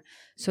here.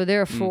 So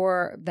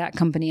therefore, that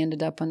company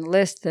ended up on the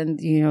list, and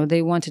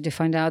they wanted to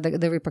find out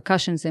the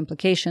repercussions, the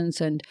implications,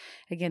 and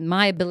again,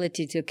 my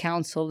ability to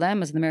counsel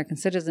them as an American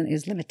citizen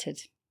is limited.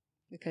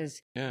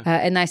 Because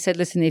and I said,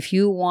 listen, if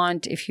you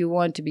want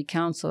to be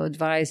counsel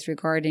advised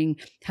regarding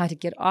how to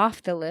get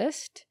off the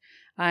list,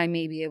 I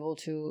may be able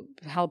to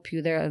help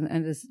you there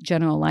and this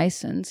general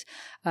license.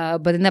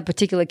 But in that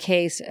particular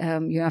case,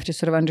 you have to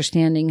sort of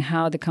understanding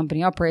how the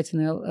company operates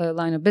in the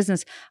line of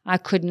business. I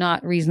could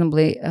not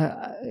reasonably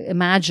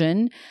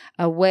imagine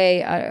a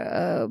way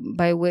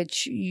by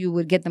which you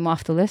would get them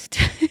off the list.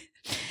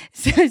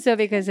 so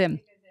because there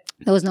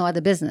was no other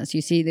business.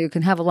 You see, you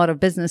can have a lot of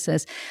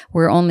businesses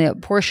where only a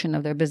portion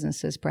of their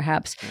businesses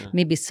perhaps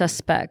may be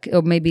suspect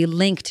or may be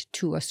linked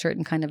to a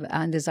certain kind of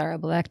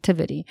undesirable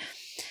activity.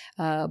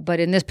 But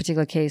in this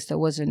particular case, there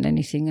wasn't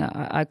anything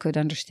I could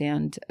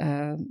understand.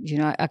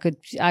 I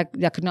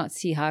could not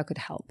see how I could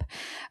help.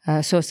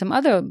 So some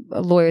other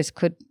lawyers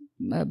could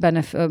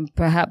benefit,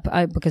 perhaps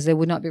because they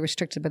would not be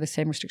restricted by the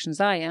same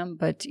restrictions I am,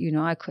 but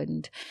I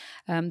couldn't.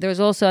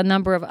 There's also a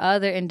number of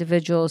other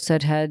individuals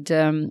that had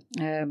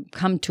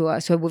come to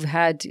us, so we've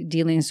had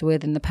dealings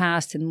with in the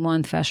past in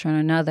one fashion or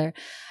another.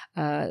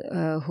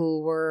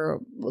 who were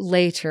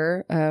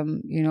later,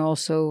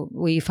 also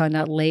we found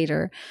out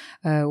later,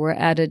 were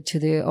added to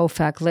the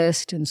OFAC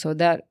list. And so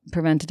that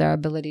prevented our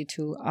ability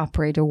to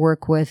operate or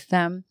work with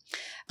them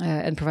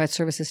and provide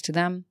services to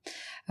them.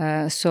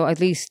 So at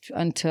least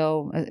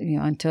until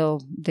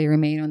they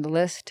remain on the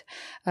list.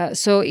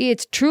 So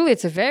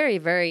it's a very,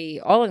 very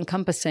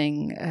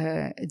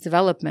all-encompassing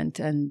development,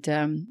 and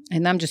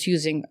I'm just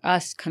using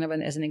us kind of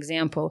as an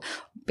example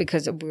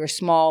because we're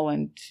small,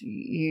 and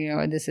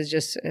this is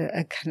just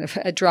a kind of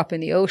a drop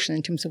in the ocean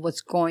in terms of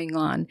what's going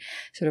on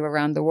sort of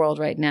around the world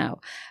right now.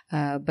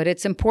 But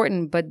it's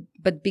important,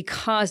 but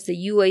because the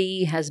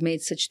UAE has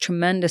made such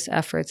tremendous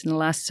efforts in the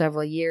last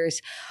several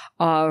years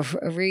of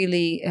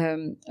really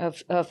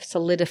of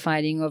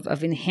solidifying,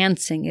 of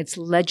enhancing its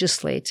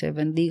legislative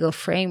and legal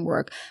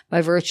framework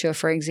by virtue of,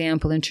 for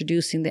example,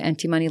 introducing the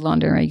anti-money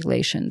laundering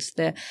regulations,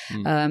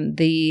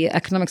 the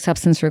economic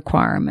substance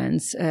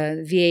requirements,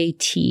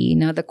 VAT,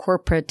 now the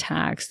corporate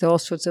tax, all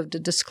sorts of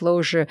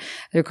the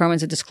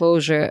requirements of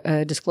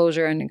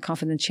disclosure and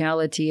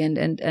confidentiality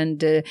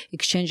and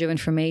exchange of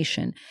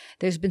information.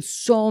 There's been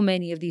so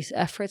many of these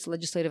efforts,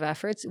 legislative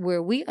efforts,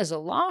 where we as a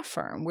law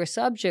firm, we're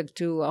subject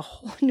to a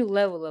whole new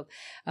level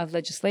of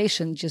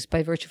legislation just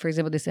by virtue, for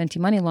example, this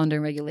anti-money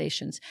laundering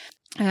regulations.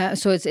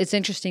 So it's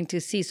interesting to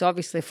see. So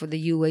obviously for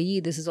the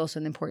UAE, this is also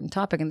an important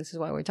topic, and this is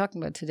why we're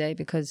talking about it today,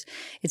 because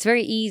it's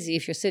very easy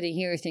if you're sitting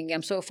here thinking,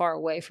 I'm so far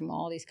away from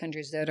all these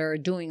countries that are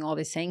doing all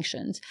these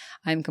sanctions,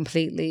 I'm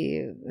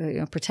completely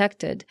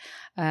protected,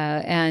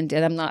 and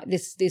I'm not.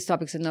 These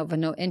topics are of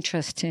no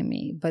interest to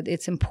me. But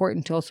it's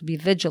important to also be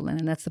vigilant,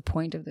 and that's the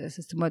point of this.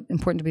 It's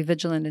important to be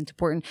vigilant, and it's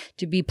important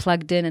to be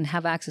plugged in and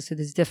have access to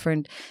these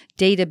different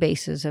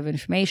databases of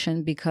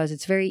information, because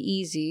it's very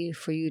easy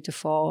for you to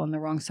fall on the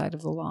wrong side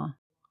of the law.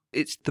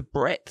 It's the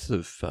breadth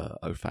of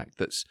OFAC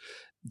that's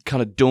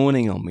kind of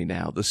dawning on me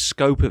now, the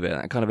scope of it,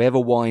 that kind of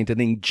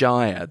ever-widening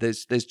gyre.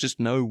 There's just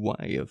no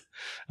way of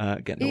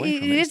getting away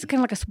from it. It is kind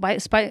of like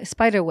a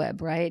spider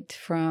web, right?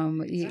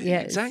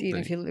 Exactly.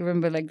 If you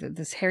remember like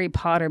this Harry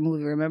Potter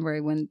movie,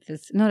 remember when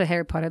not a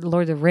Harry Potter,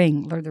 Lord of the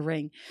Ring.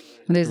 When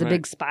there's a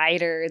big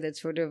spider that's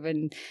sort of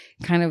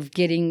kind of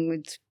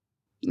getting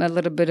a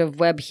little bit of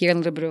web here, a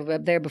little bit of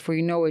web there. Before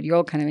you know it, you're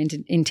all kind of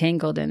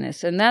entangled in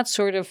this, and that's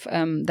sort of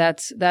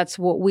that's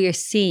what we are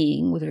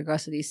seeing with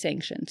regards to these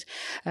sanctions.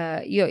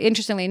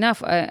 Interestingly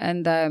enough,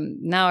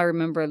 now I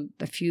remember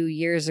a few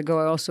years ago,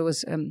 I also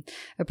was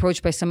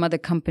approached by some other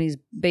companies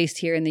based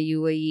here in the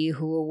UAE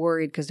who were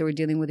worried because they were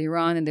dealing with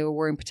Iran, and they were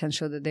worrying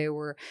potentially that they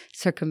were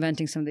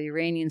circumventing some of the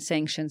Iranian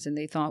sanctions, and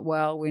they thought,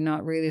 well, we're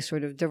not really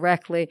sort of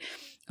directly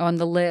on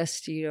the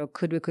list,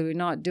 could we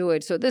not do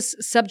it? So this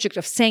subject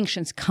of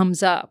sanctions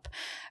comes up,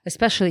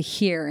 especially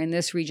here in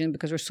this region,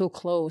 because we're so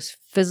close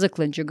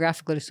physically and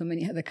geographically to so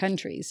many other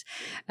countries.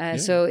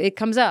 So it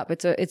comes up.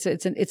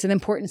 It's an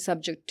important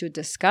subject to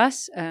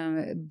discuss,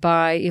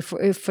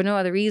 if for no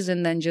other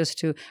reason than just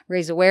to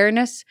raise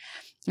awareness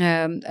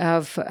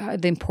of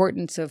the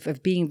importance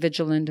of being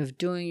vigilant, of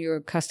doing your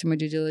customer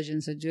due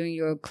diligence, of doing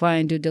your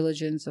client due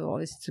diligence, of all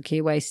these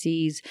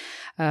KYCs.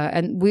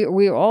 And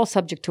we're all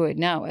subject to it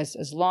now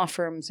as law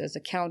firms, as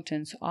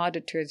accountants,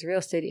 auditors, real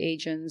estate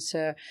agents,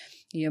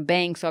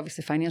 banks,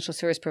 obviously financial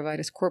service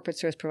providers, corporate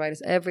service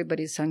providers.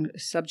 Everybody's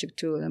subject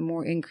to a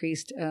more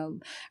increased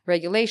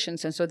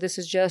regulations. And so this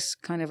is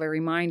just kind of a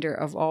reminder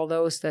of all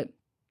those that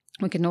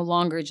we can no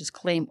longer just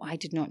claim, I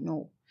did not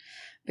know,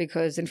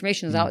 because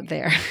information is out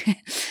there.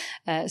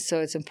 So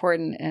it's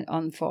important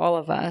for all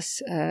of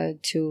us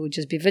to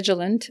just be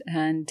vigilant,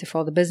 and for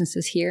all the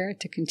businesses here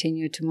to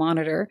continue to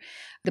monitor.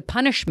 The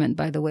punishment,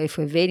 by the way,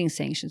 for evading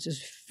sanctions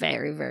is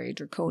very, very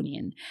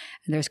draconian.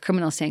 And there's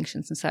criminal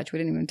sanctions and such. We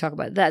didn't even talk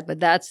about that. But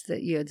that's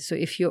so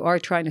if you are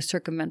trying to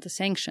circumvent the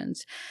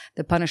sanctions,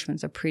 the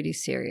punishments are pretty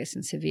serious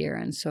and severe.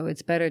 And so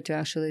it's better to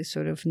actually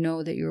sort of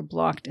know that you're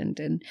blocked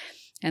and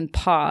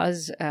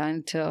pause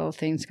until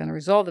things kind of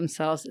resolve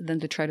themselves, than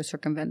to try to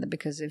circumvent them.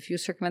 Because if you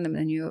circumvent them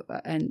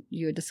and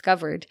you're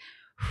discovered,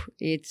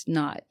 it's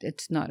not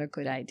a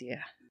good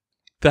idea.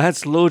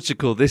 That's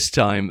logical this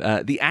time.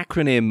 The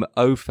acronym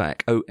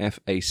OFAC,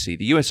 OFAC,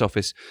 the US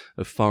Office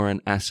of Foreign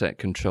Asset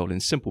Control. In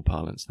simple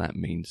parlance, that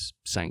means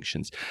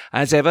sanctions.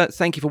 As ever,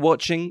 thank you for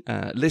watching,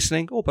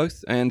 listening, or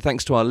both. And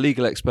thanks to our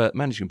legal expert,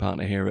 managing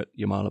partner here at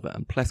Yamalova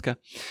and Plethka,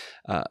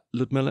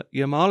 Ludmila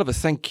Yamalova.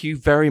 Thank you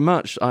very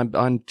much.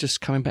 I'm just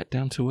coming back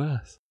down to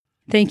earth.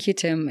 Thank you,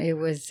 Tim. It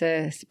was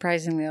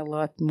surprisingly a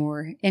lot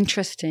more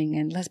interesting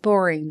and less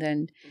boring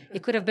than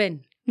it could have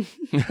been.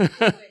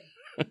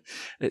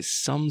 It's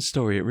some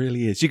story, it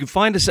really is. You can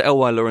find us at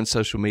LY Law on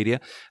social media,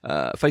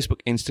 Facebook,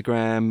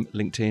 Instagram,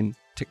 LinkedIn,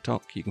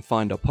 TikTok. You can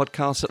find our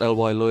podcast at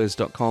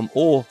lylawyers.com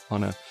or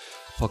on a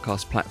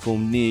podcast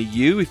platform near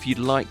you. If you'd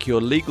like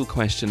your legal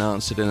question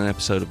answered in an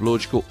episode of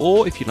Logical,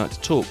 or if you'd like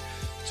to talk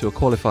to a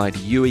qualified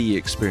UAE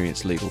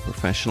experienced legal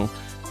professional,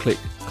 click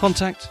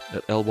contact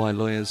at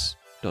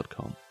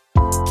lylawyers.com.